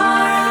my star,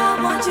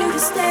 I want you to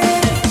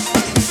stay.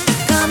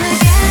 Come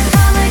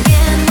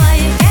again, why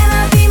you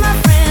cannot be my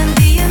friend?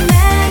 Be a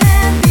man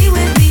and be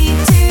with me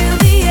till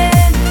the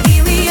end.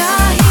 Here we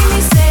are, hear me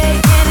say,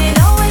 can it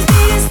always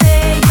be this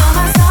day? You're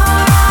my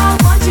star, I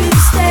want you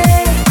to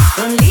stay.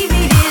 Don't leave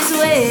me this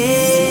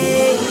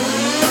way.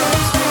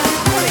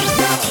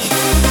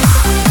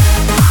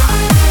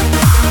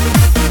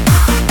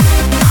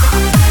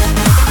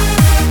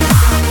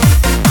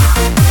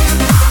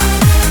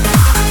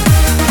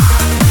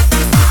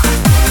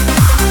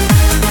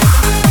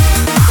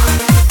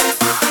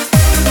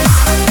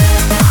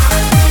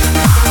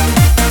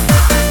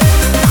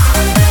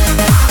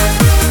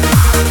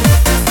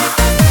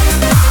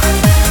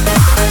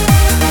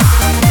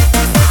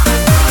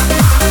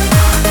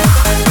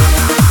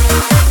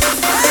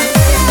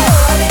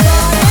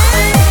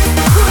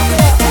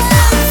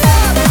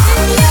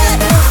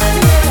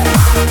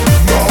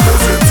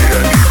 Vamos in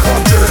die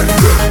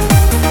Patente,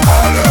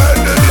 alle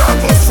Hände in die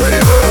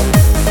Atmosphäre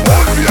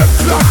und wir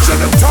klatschen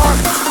im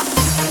Takt.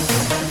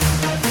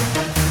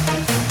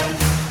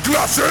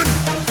 Klatschen,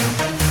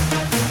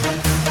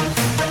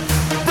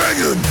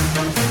 bängen,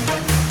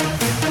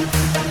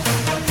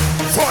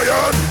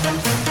 feiern,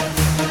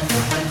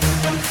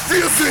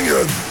 wir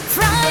singen.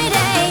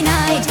 Friday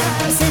night,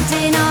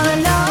 sitting all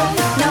alone.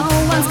 No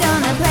one's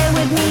gonna play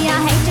with me. I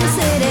hate to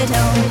sit at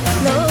home,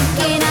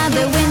 looking out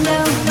the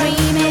window,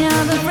 dreaming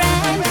of a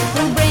friend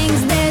who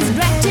brings this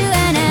dread to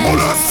an end. Und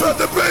das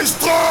fette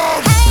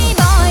Bassdrum. Hey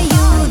boy,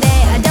 you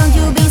there? Don't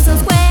you be so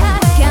square.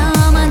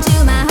 Come on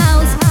to my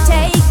house,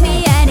 take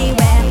me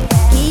anywhere.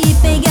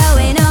 Keep it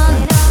going on,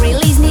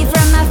 release me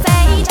from my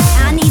fate.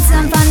 I need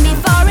some fun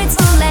before it's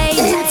too late.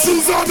 Und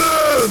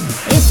zusammen.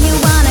 If you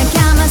wanna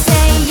come, I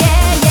say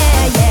yeah,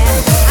 yeah, yeah.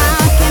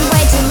 I can't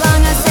wait too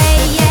long, I say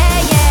yeah,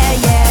 yeah,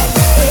 yeah.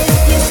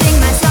 If you sing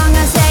my song,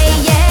 I say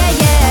yeah,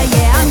 yeah,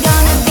 yeah. I'm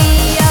gonna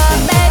be your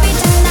baby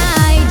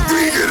tonight.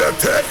 Wie geht der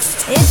Text?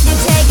 If you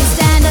take a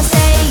stand, I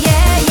say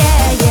yeah,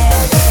 yeah, yeah.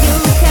 You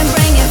can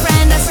bring a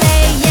friend, I say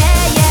yeah,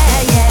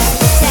 yeah, yeah.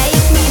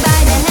 Take me by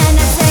the hand,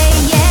 I say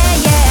yeah,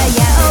 yeah,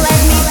 yeah. Oh,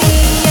 let me be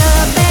your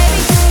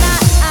baby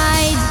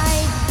tonight.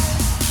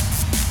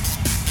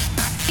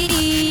 Be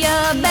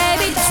your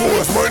baby. So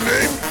is mein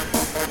Name.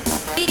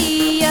 Be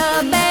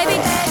your baby.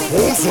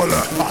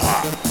 Großwolle. Haha.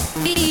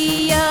 Be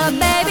your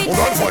baby. Und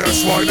dann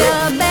Feuerschweine. Be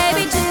your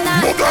baby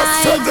tonight. Und das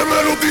fette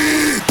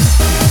Melodie.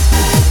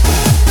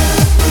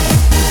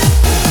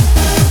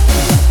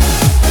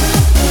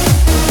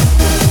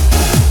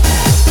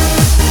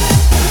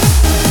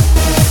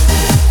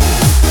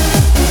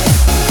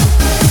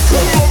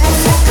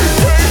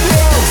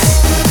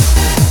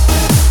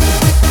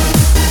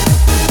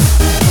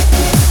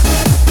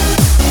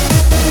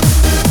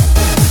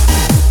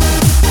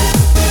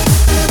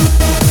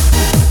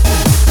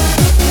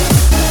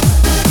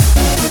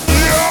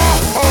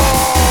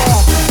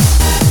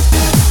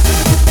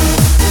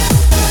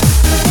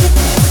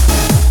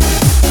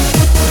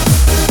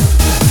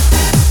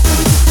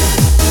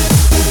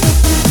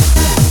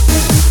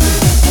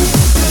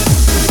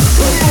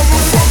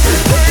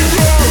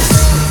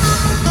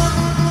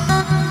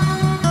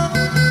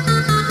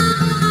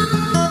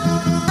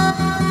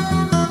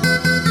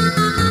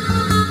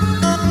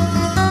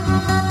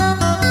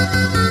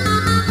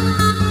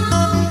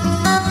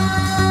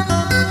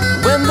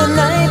 When the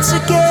nights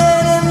are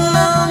getting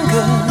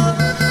longer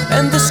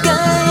and the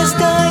sky is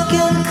dark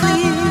and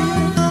clear,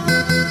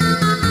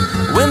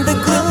 when the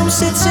gloom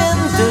sits in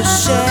the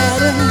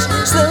shadows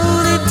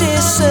slowly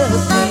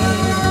disappear,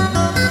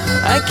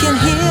 I can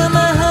hear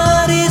my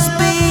heart is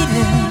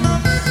beating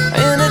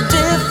in a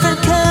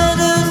different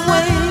kind of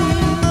way.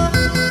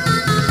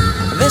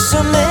 There's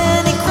so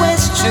many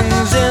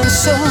questions and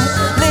so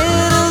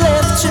little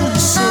left to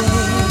say.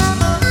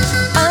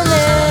 I'll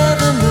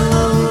never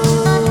know.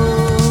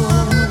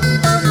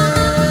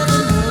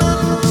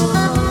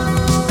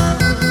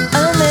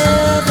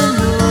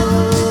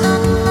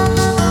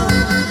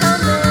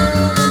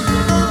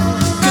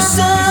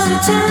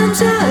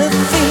 Sometimes I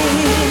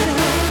feel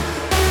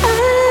I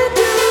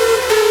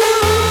don't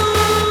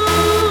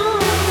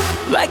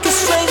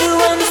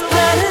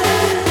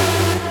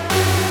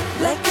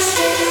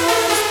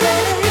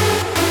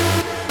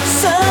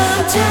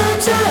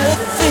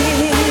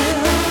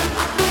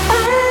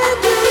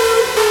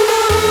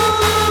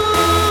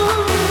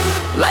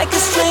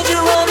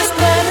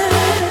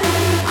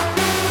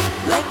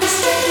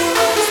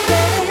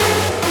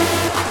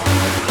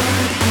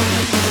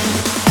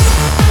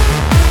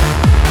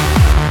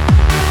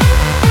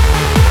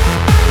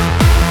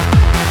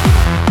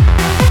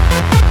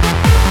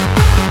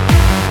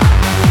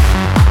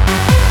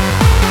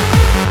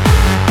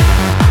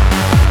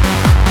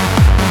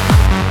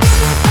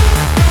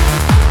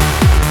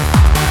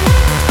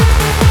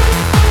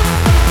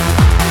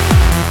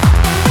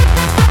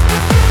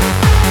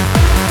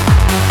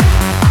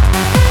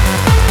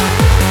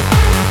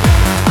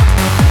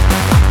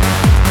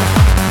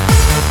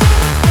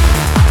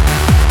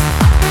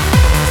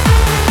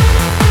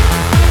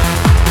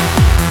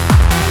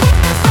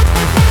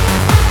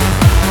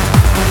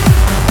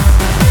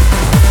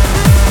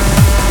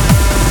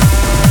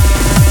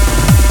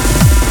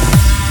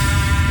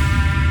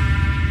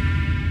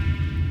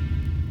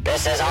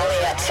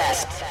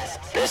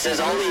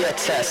a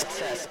test.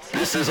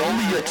 This is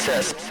only a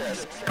test.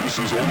 This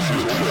is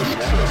only a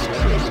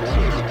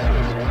test.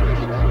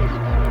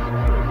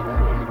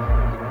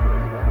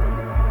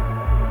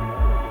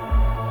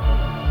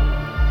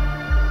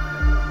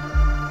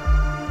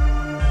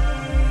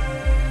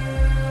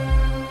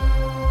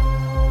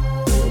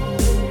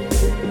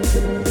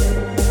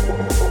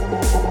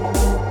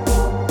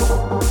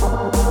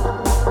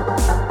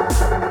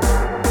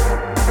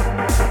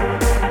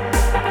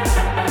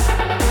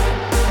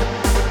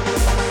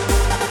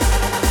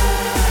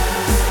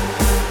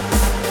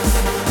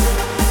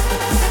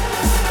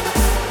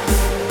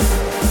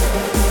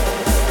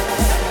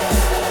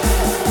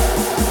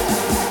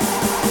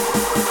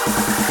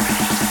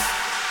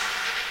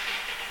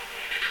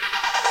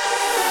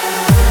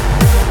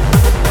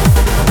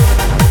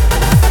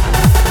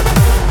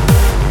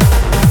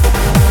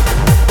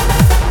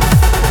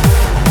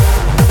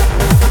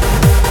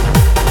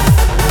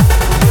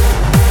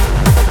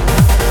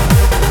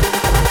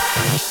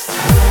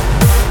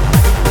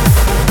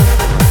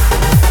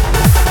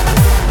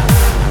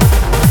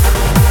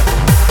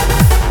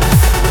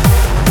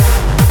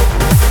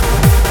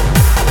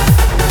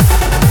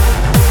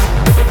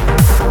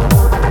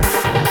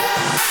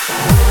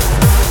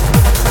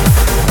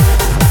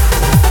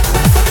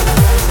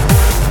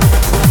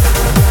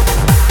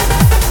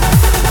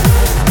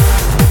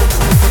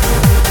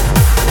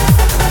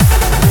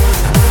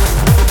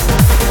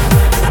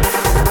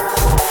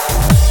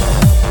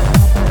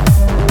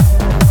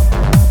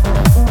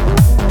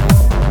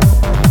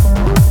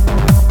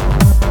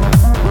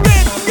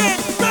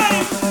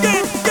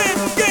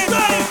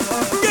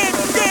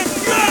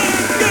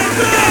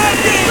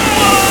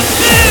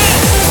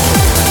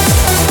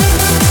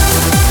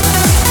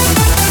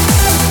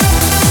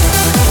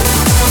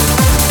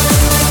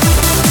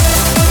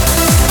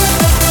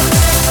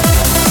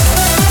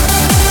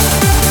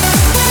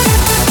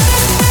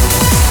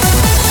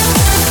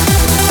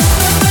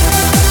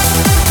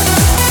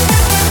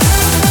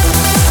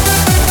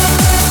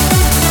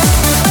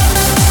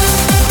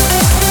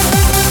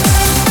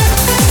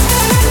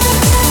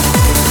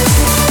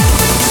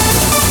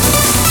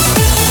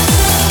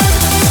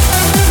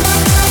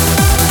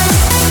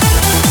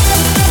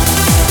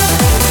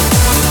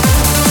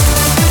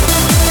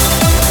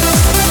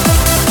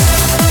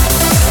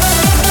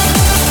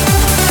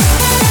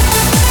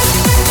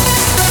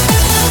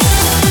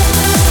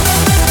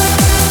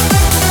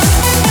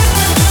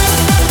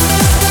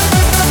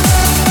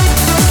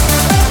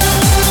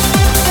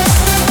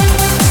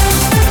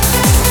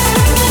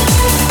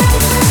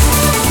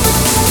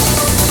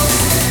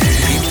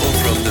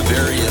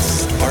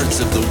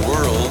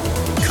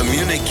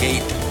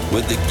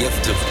 with the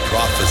gift of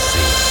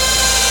prophecy.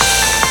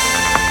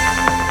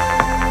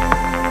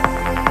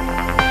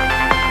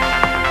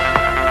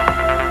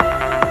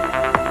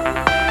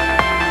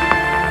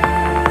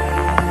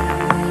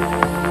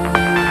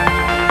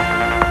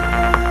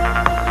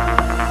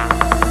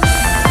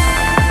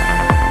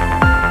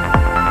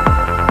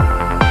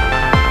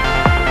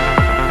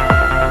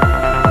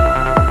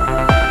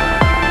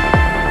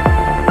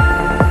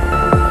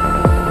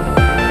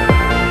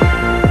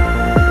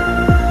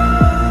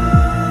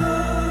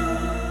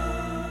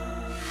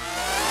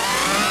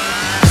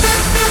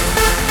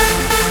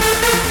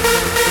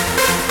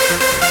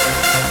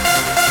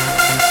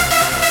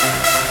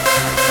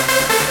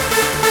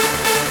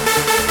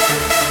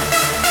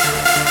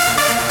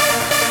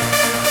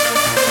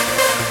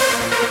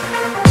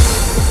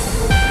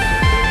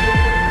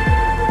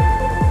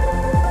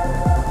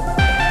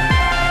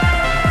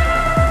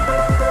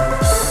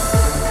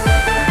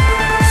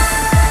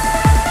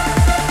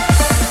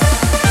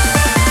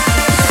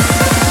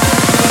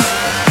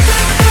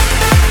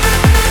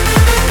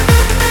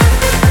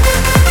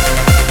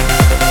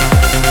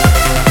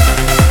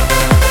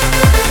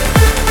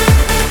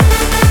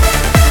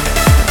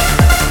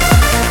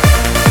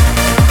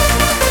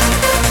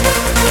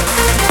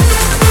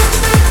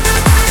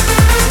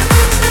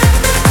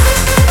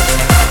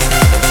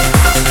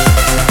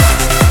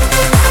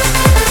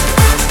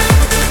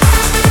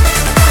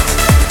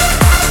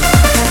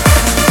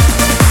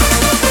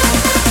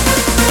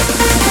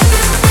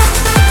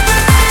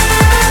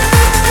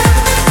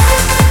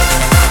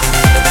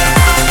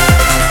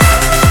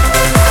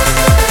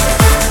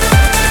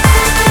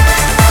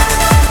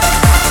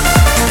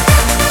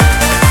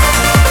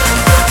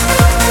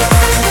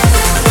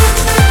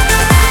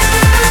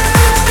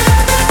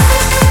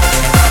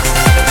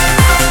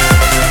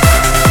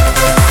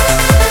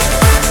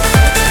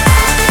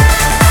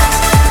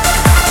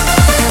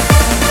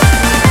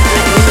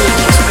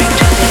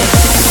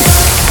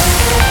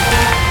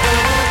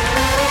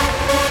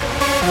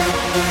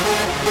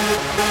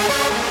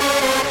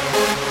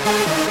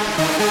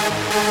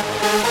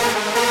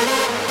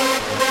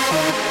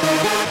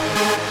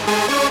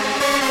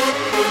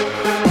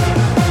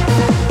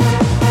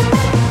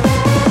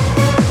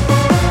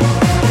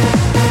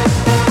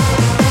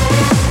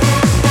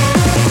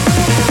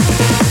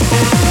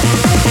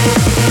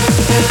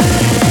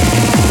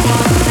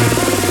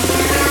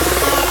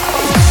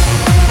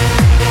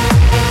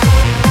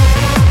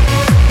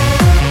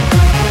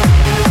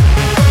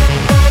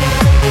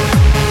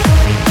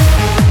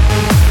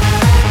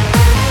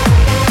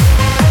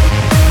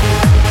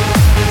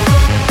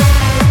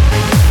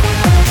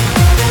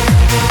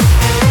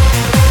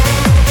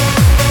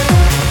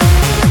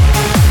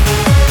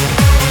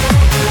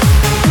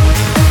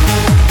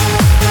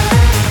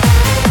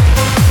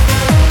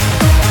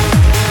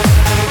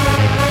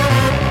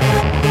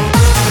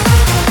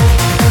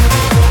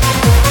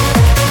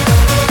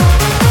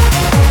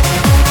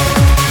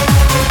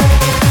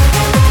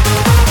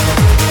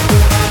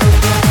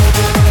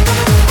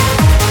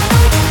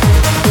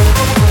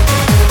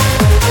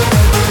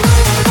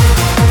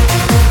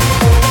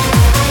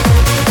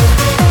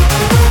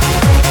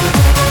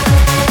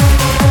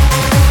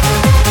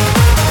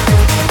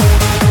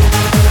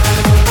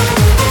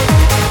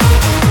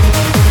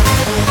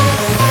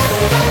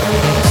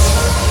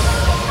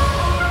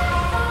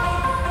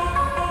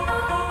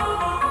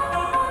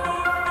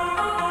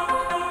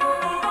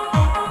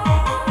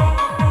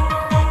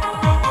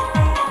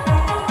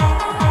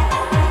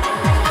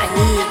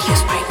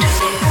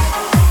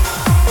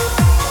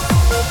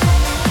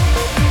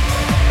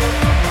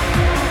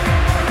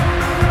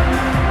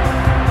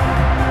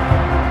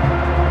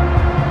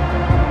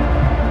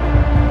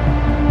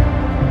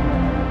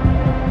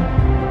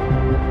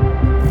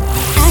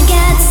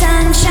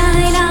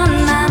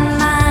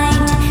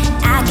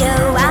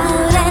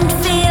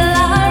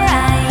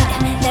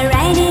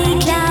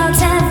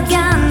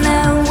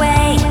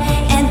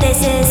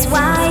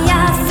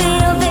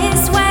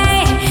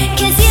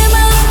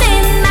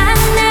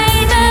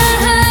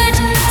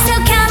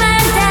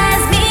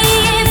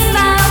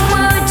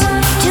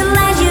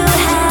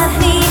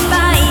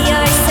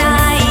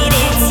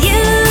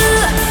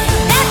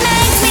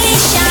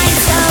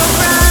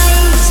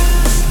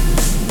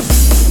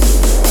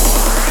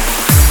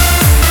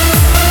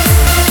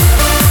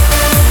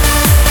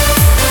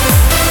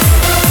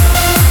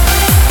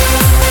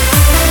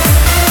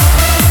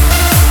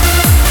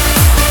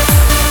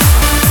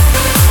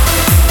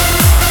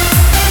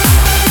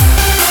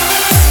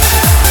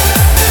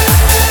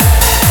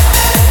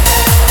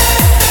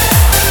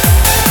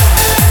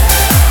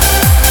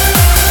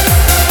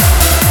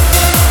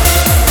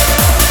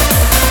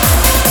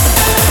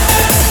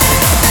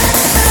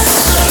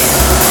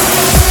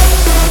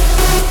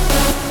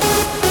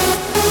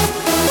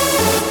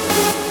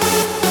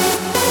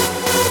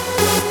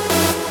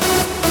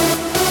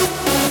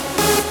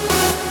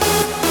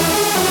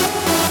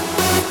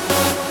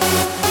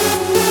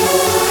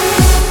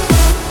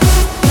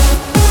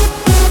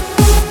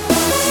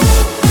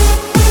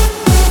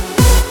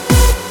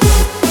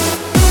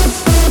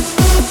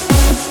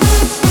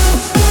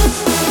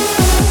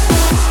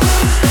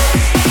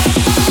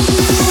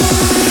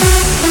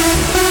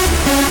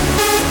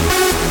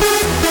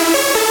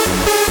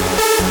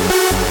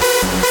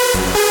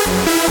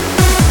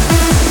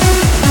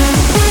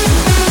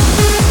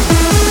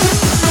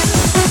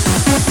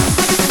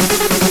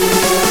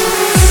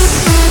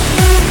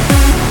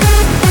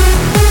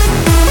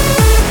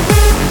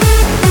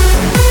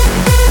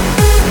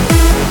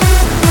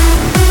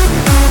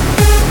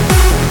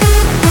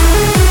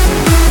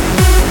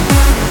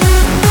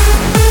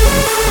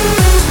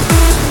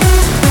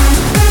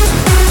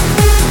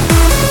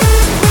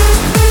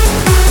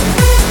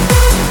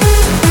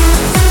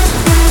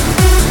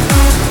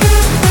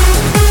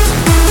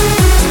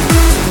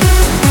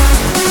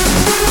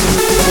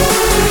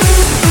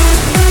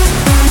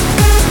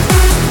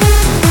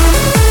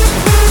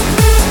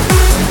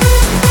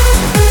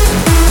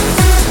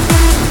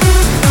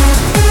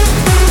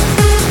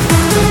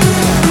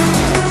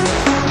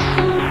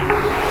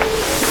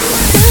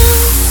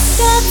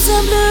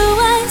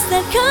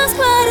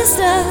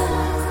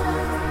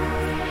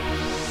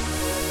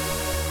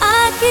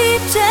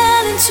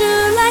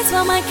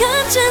 for my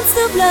conscience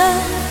to blur.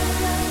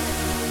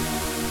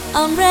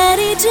 I'm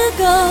ready to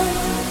go.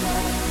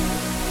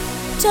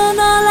 Turn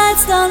all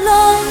lights down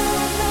low.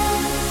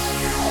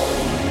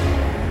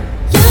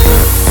 You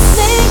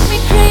make me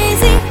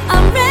crazy.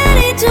 I'm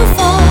ready to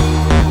fall.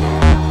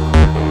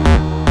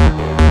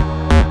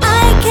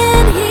 I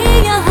can hear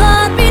your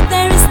heartbeat.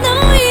 There is no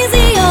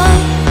easy on.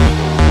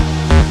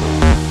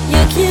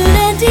 You're cute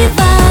and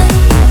divine.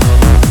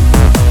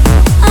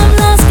 I'm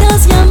lost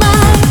 'cause you're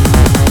mine.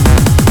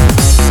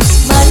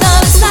 My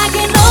love is like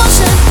an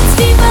ocean. It's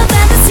deeper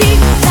than the sea.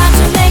 Time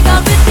to make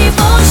out with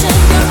devotion.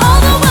 You're all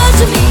the world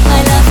to me.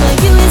 My love for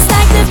you is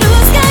like the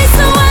blue sky,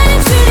 so wide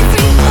and truly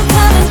free. Oh,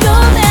 come and go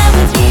there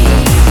with me.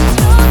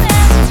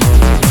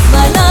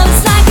 My love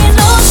is like an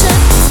ocean.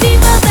 It's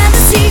deeper than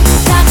the sea.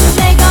 Time to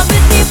make out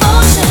with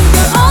devotion.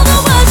 You're all the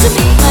world to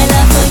me. My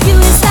love for you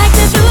is like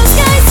the blue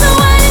sky, so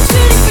wide and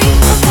truly free.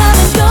 Oh, come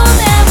and go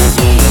there with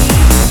me.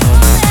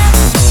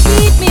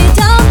 Meet me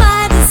down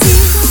by the sea.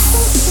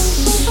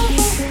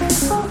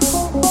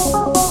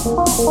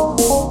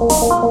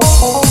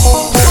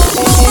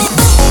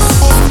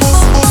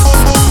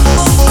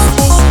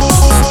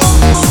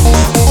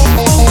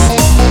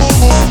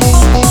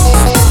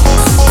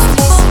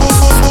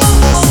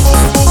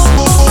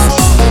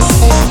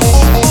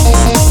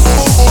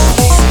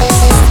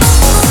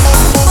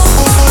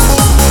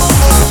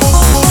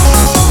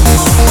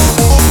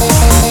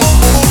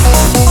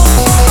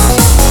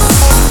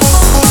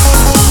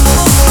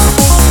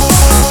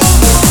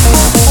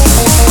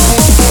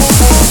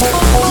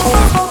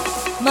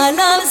 My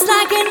love is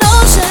like an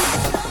ocean.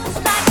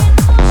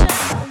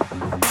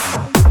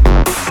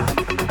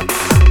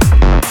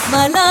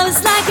 My love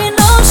is like an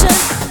ocean.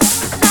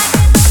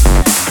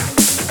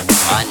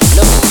 I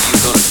know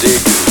you're gonna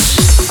dig this.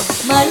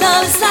 My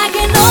love is like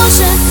an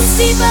ocean. It's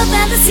deeper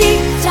than the sea.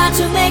 Time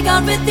to make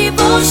out with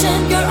devotion.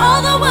 You're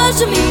all the world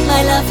to me.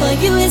 My love for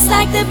you is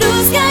like the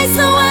blue sky,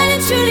 so wide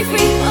and truly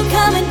free. Oh,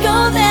 come and go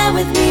there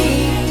with me.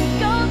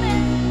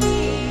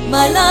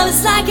 My love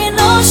is like an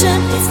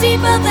ocean. It's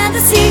deeper than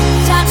the sea.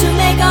 Time to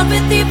make out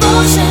with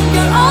devotion.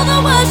 You're all the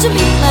world to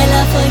me. My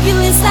love for you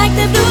is like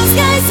the blue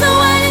sky, so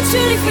wide and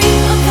truly free.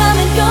 Oh, come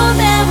and go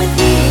there with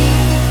me.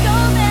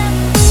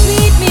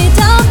 Meet me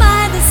down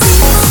by the sea.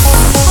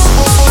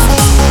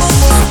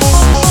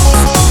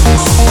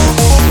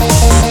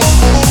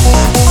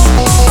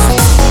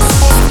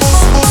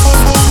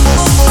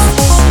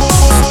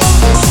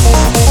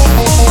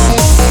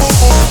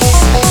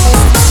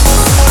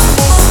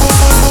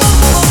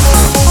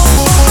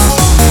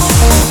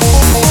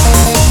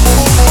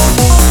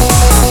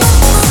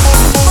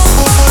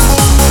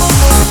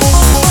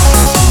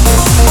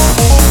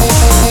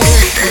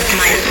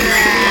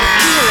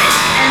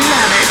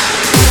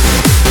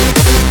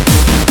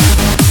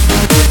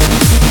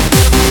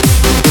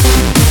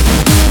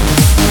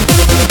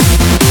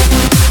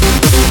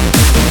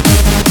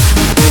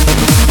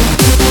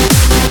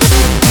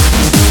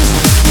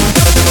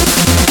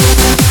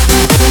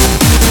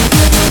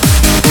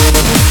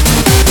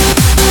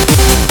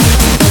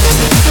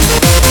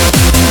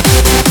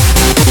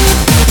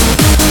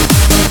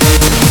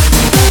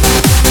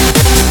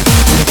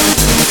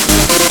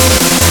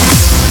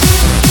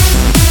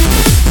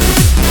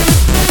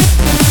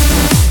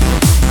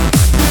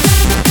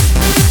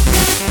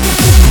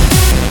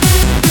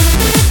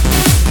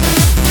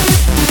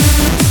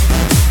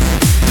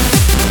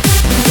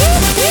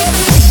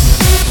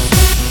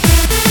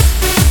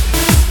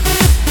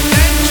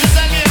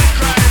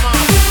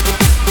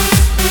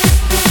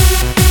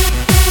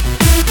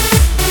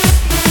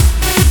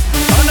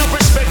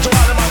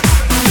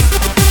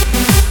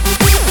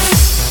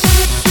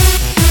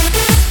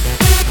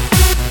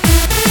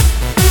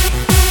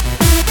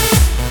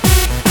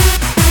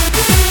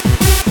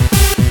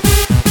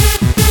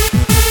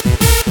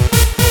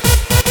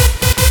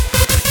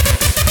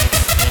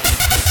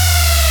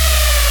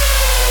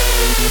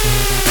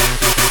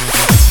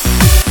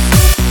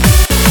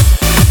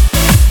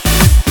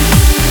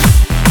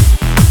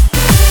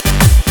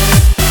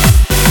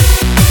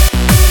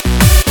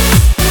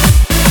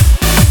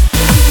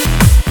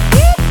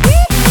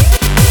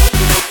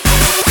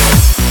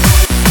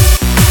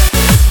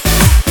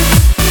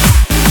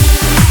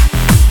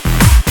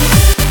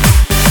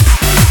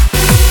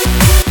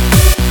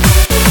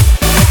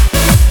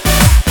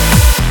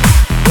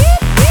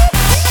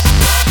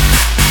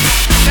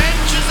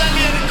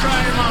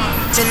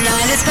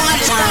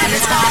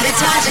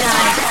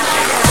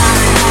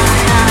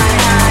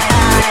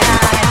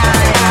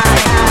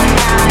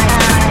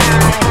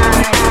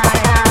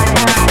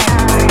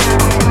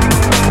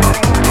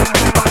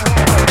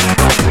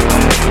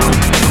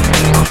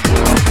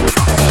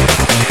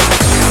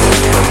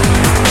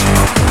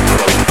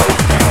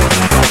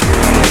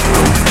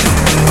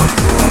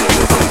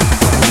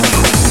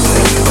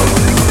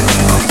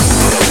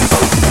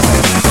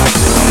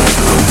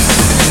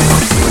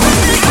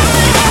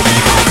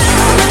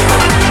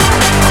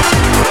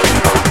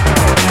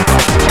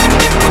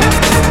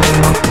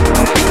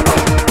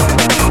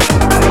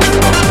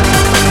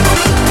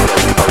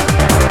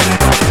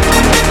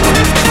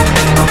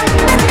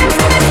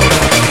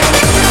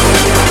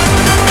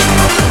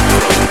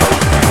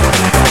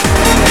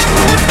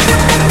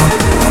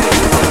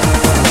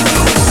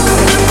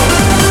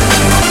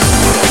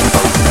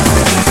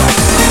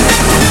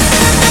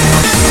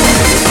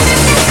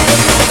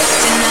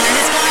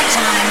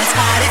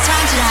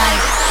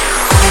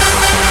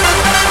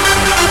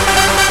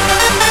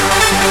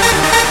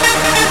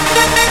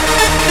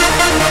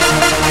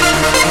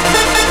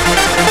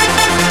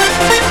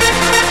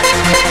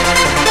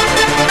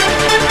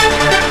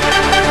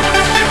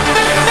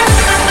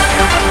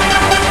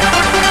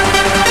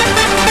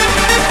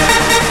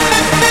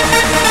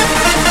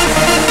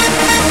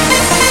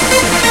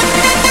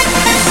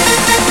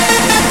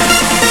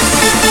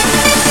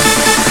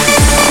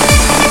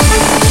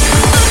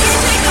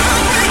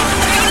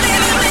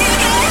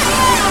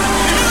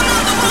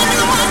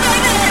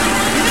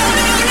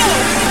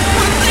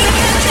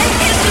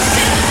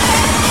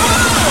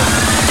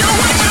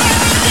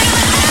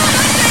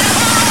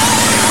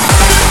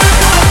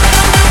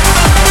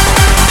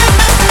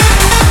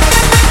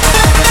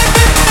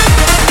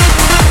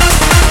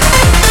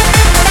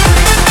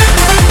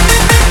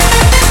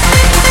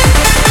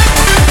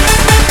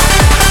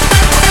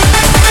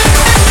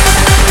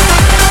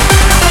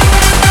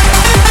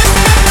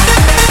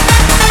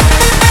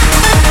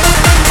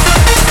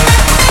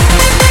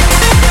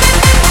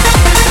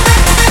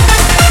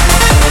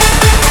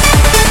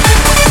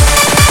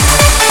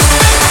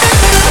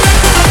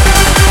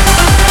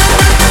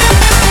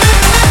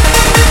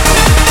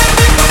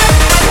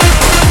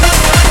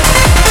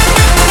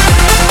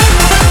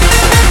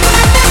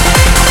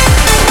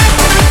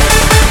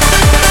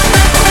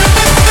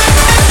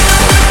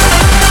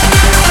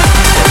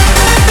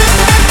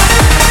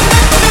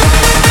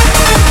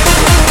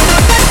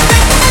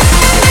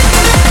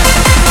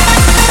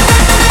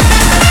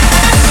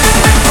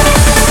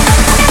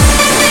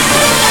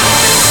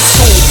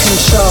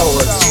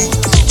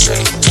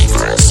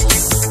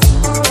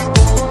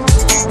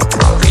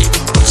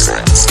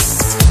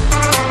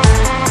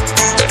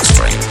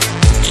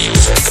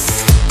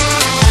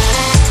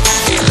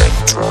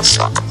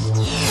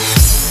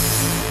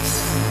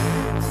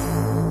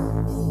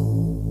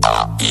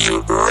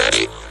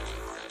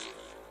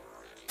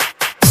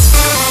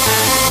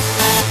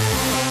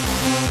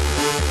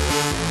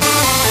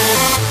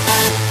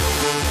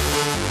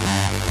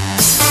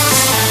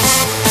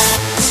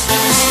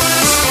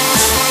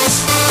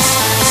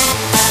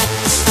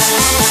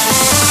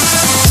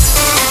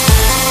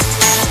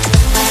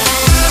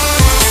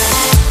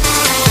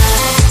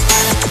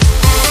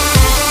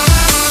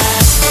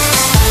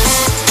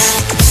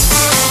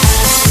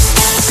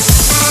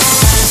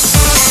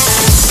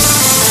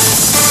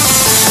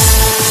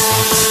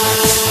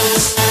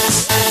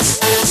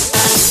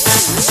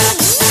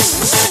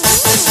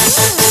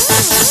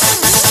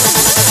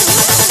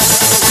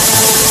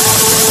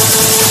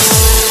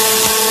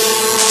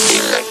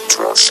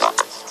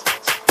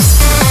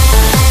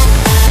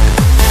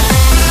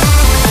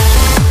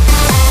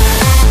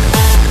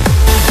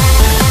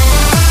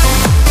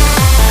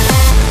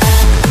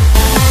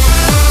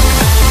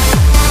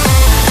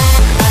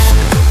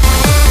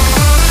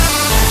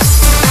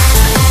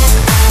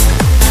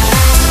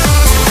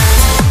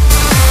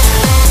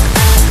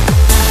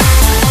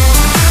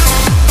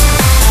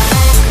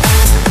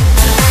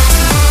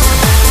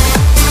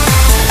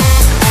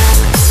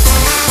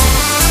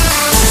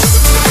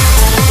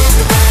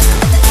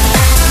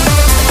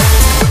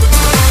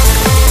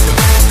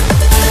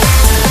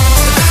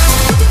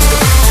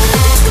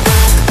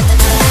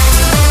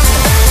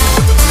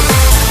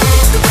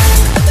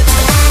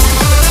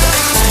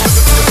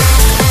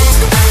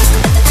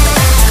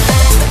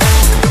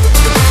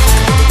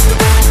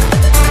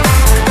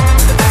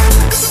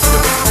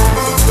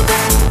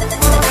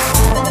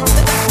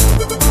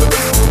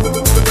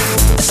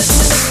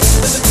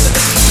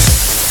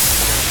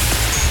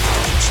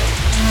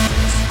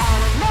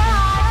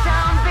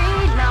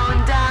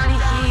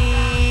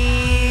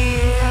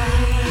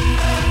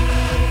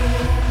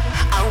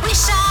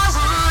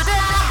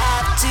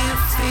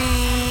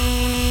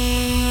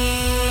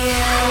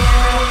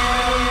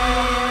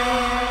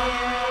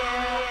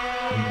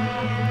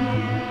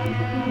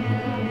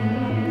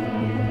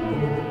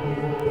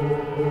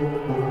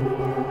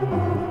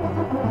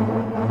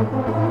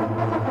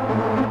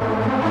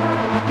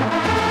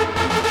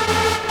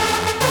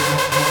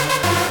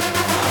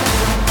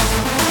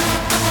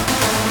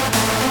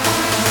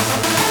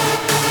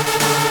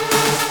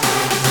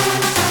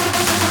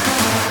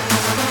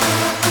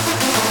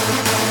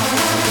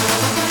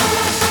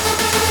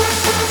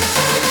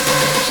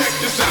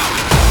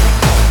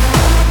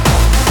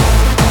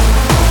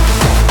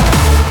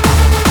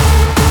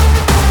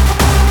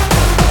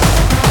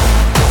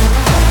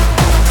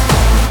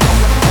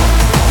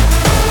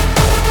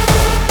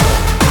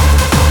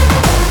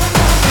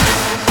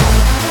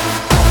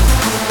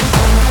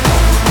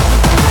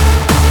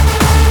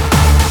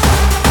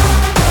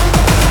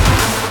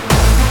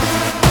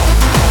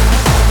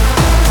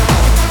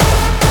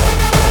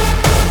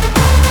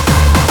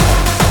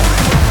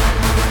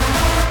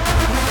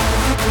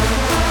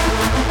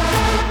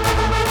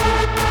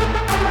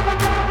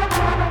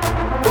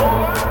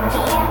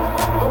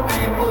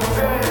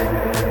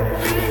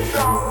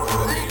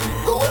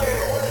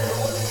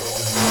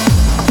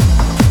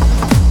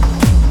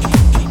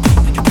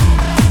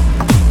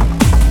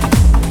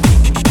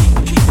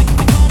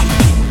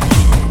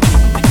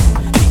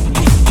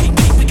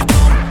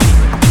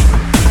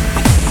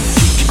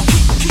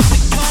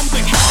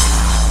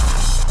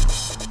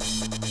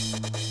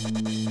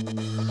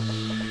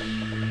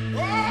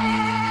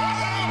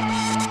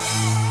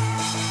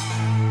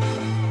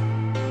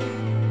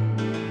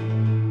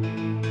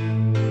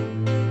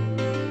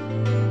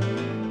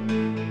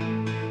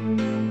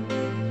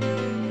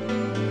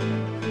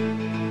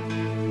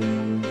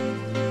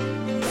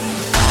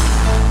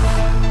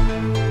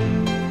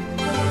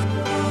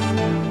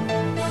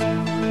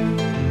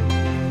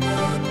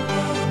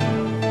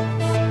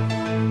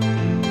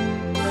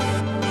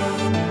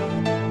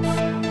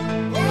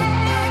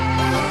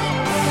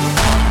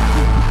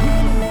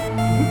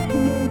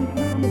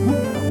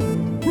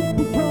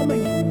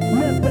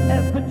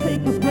 ever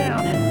take us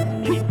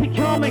down. Keep it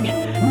coming,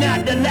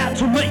 not allowed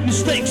to make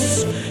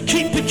mistakes.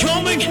 Keep it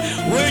coming,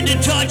 we're the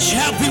Dutch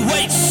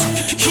heavyweights.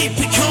 Keep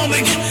it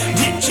coming,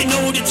 did you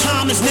know the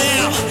time is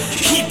now?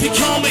 Keep it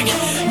coming,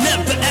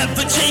 never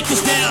ever take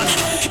us down.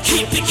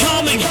 Keep it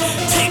coming,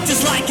 take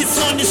this like it's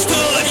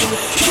understood.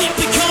 Keep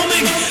it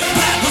coming,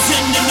 battles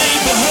in the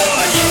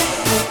neighborhood.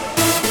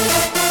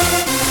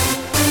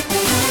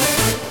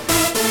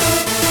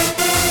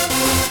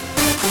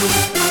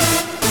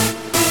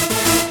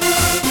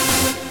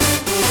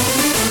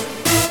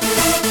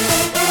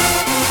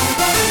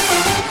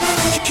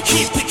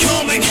 Keep it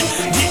coming,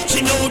 did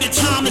you know the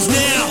time is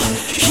now?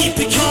 Keep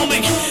it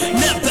coming,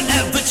 never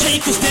ever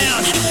take us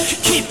down.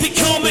 Keep it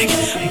coming,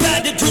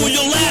 better do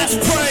your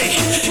last pray.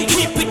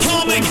 Keep it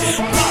coming,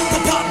 pop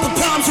the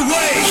bombs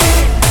away.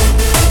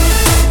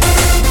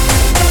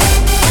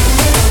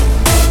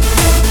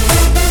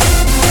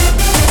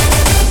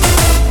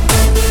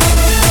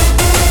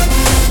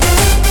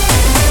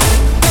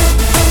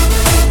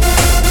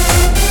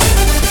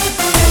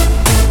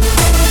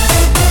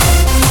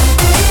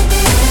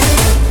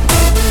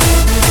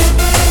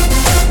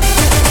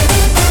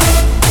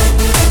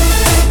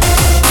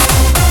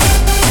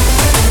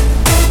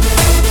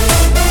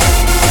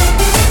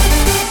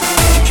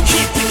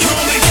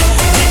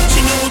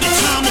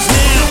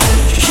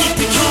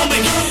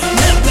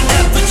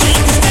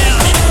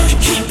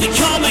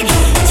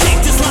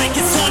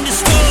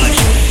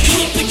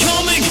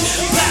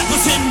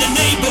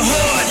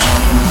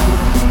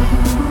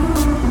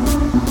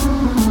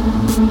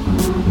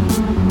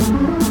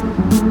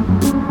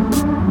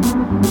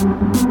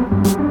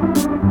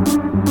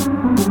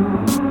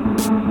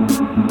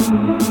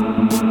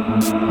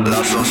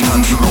 Lass uns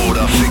tanzen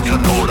oder ficken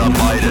oder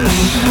beides.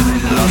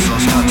 Lass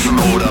uns tanzen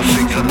oder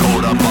ficken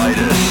oder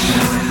beides.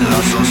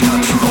 Lass uns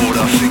tanzen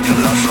oder ficken,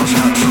 lass uns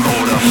tanzen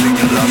oder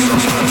ficken, lass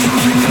uns tanzen,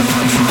 ficken,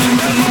 tanzen,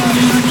 ficken.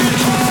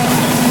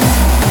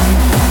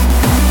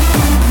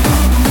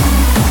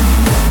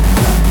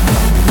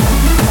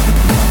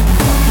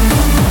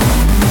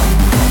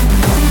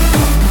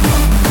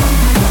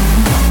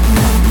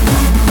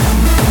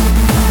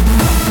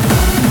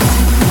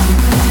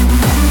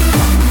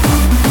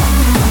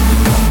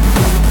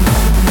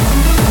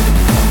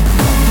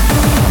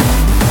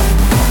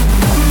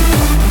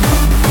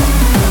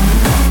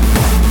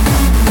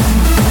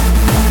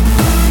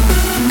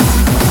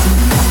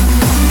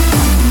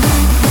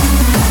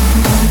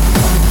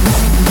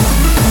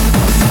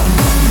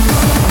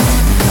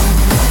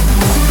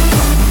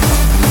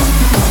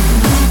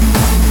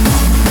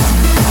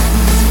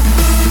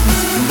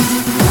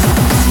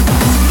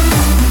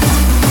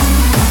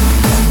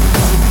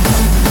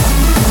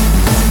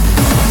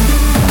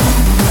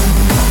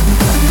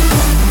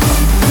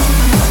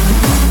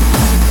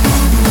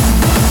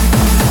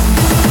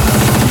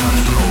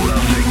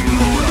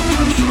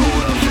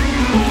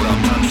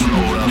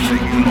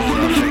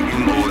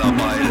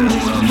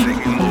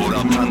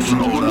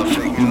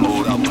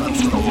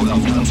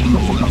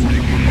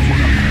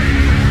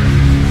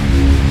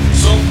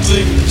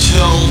 Something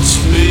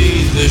tells me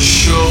the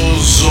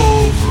show's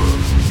over.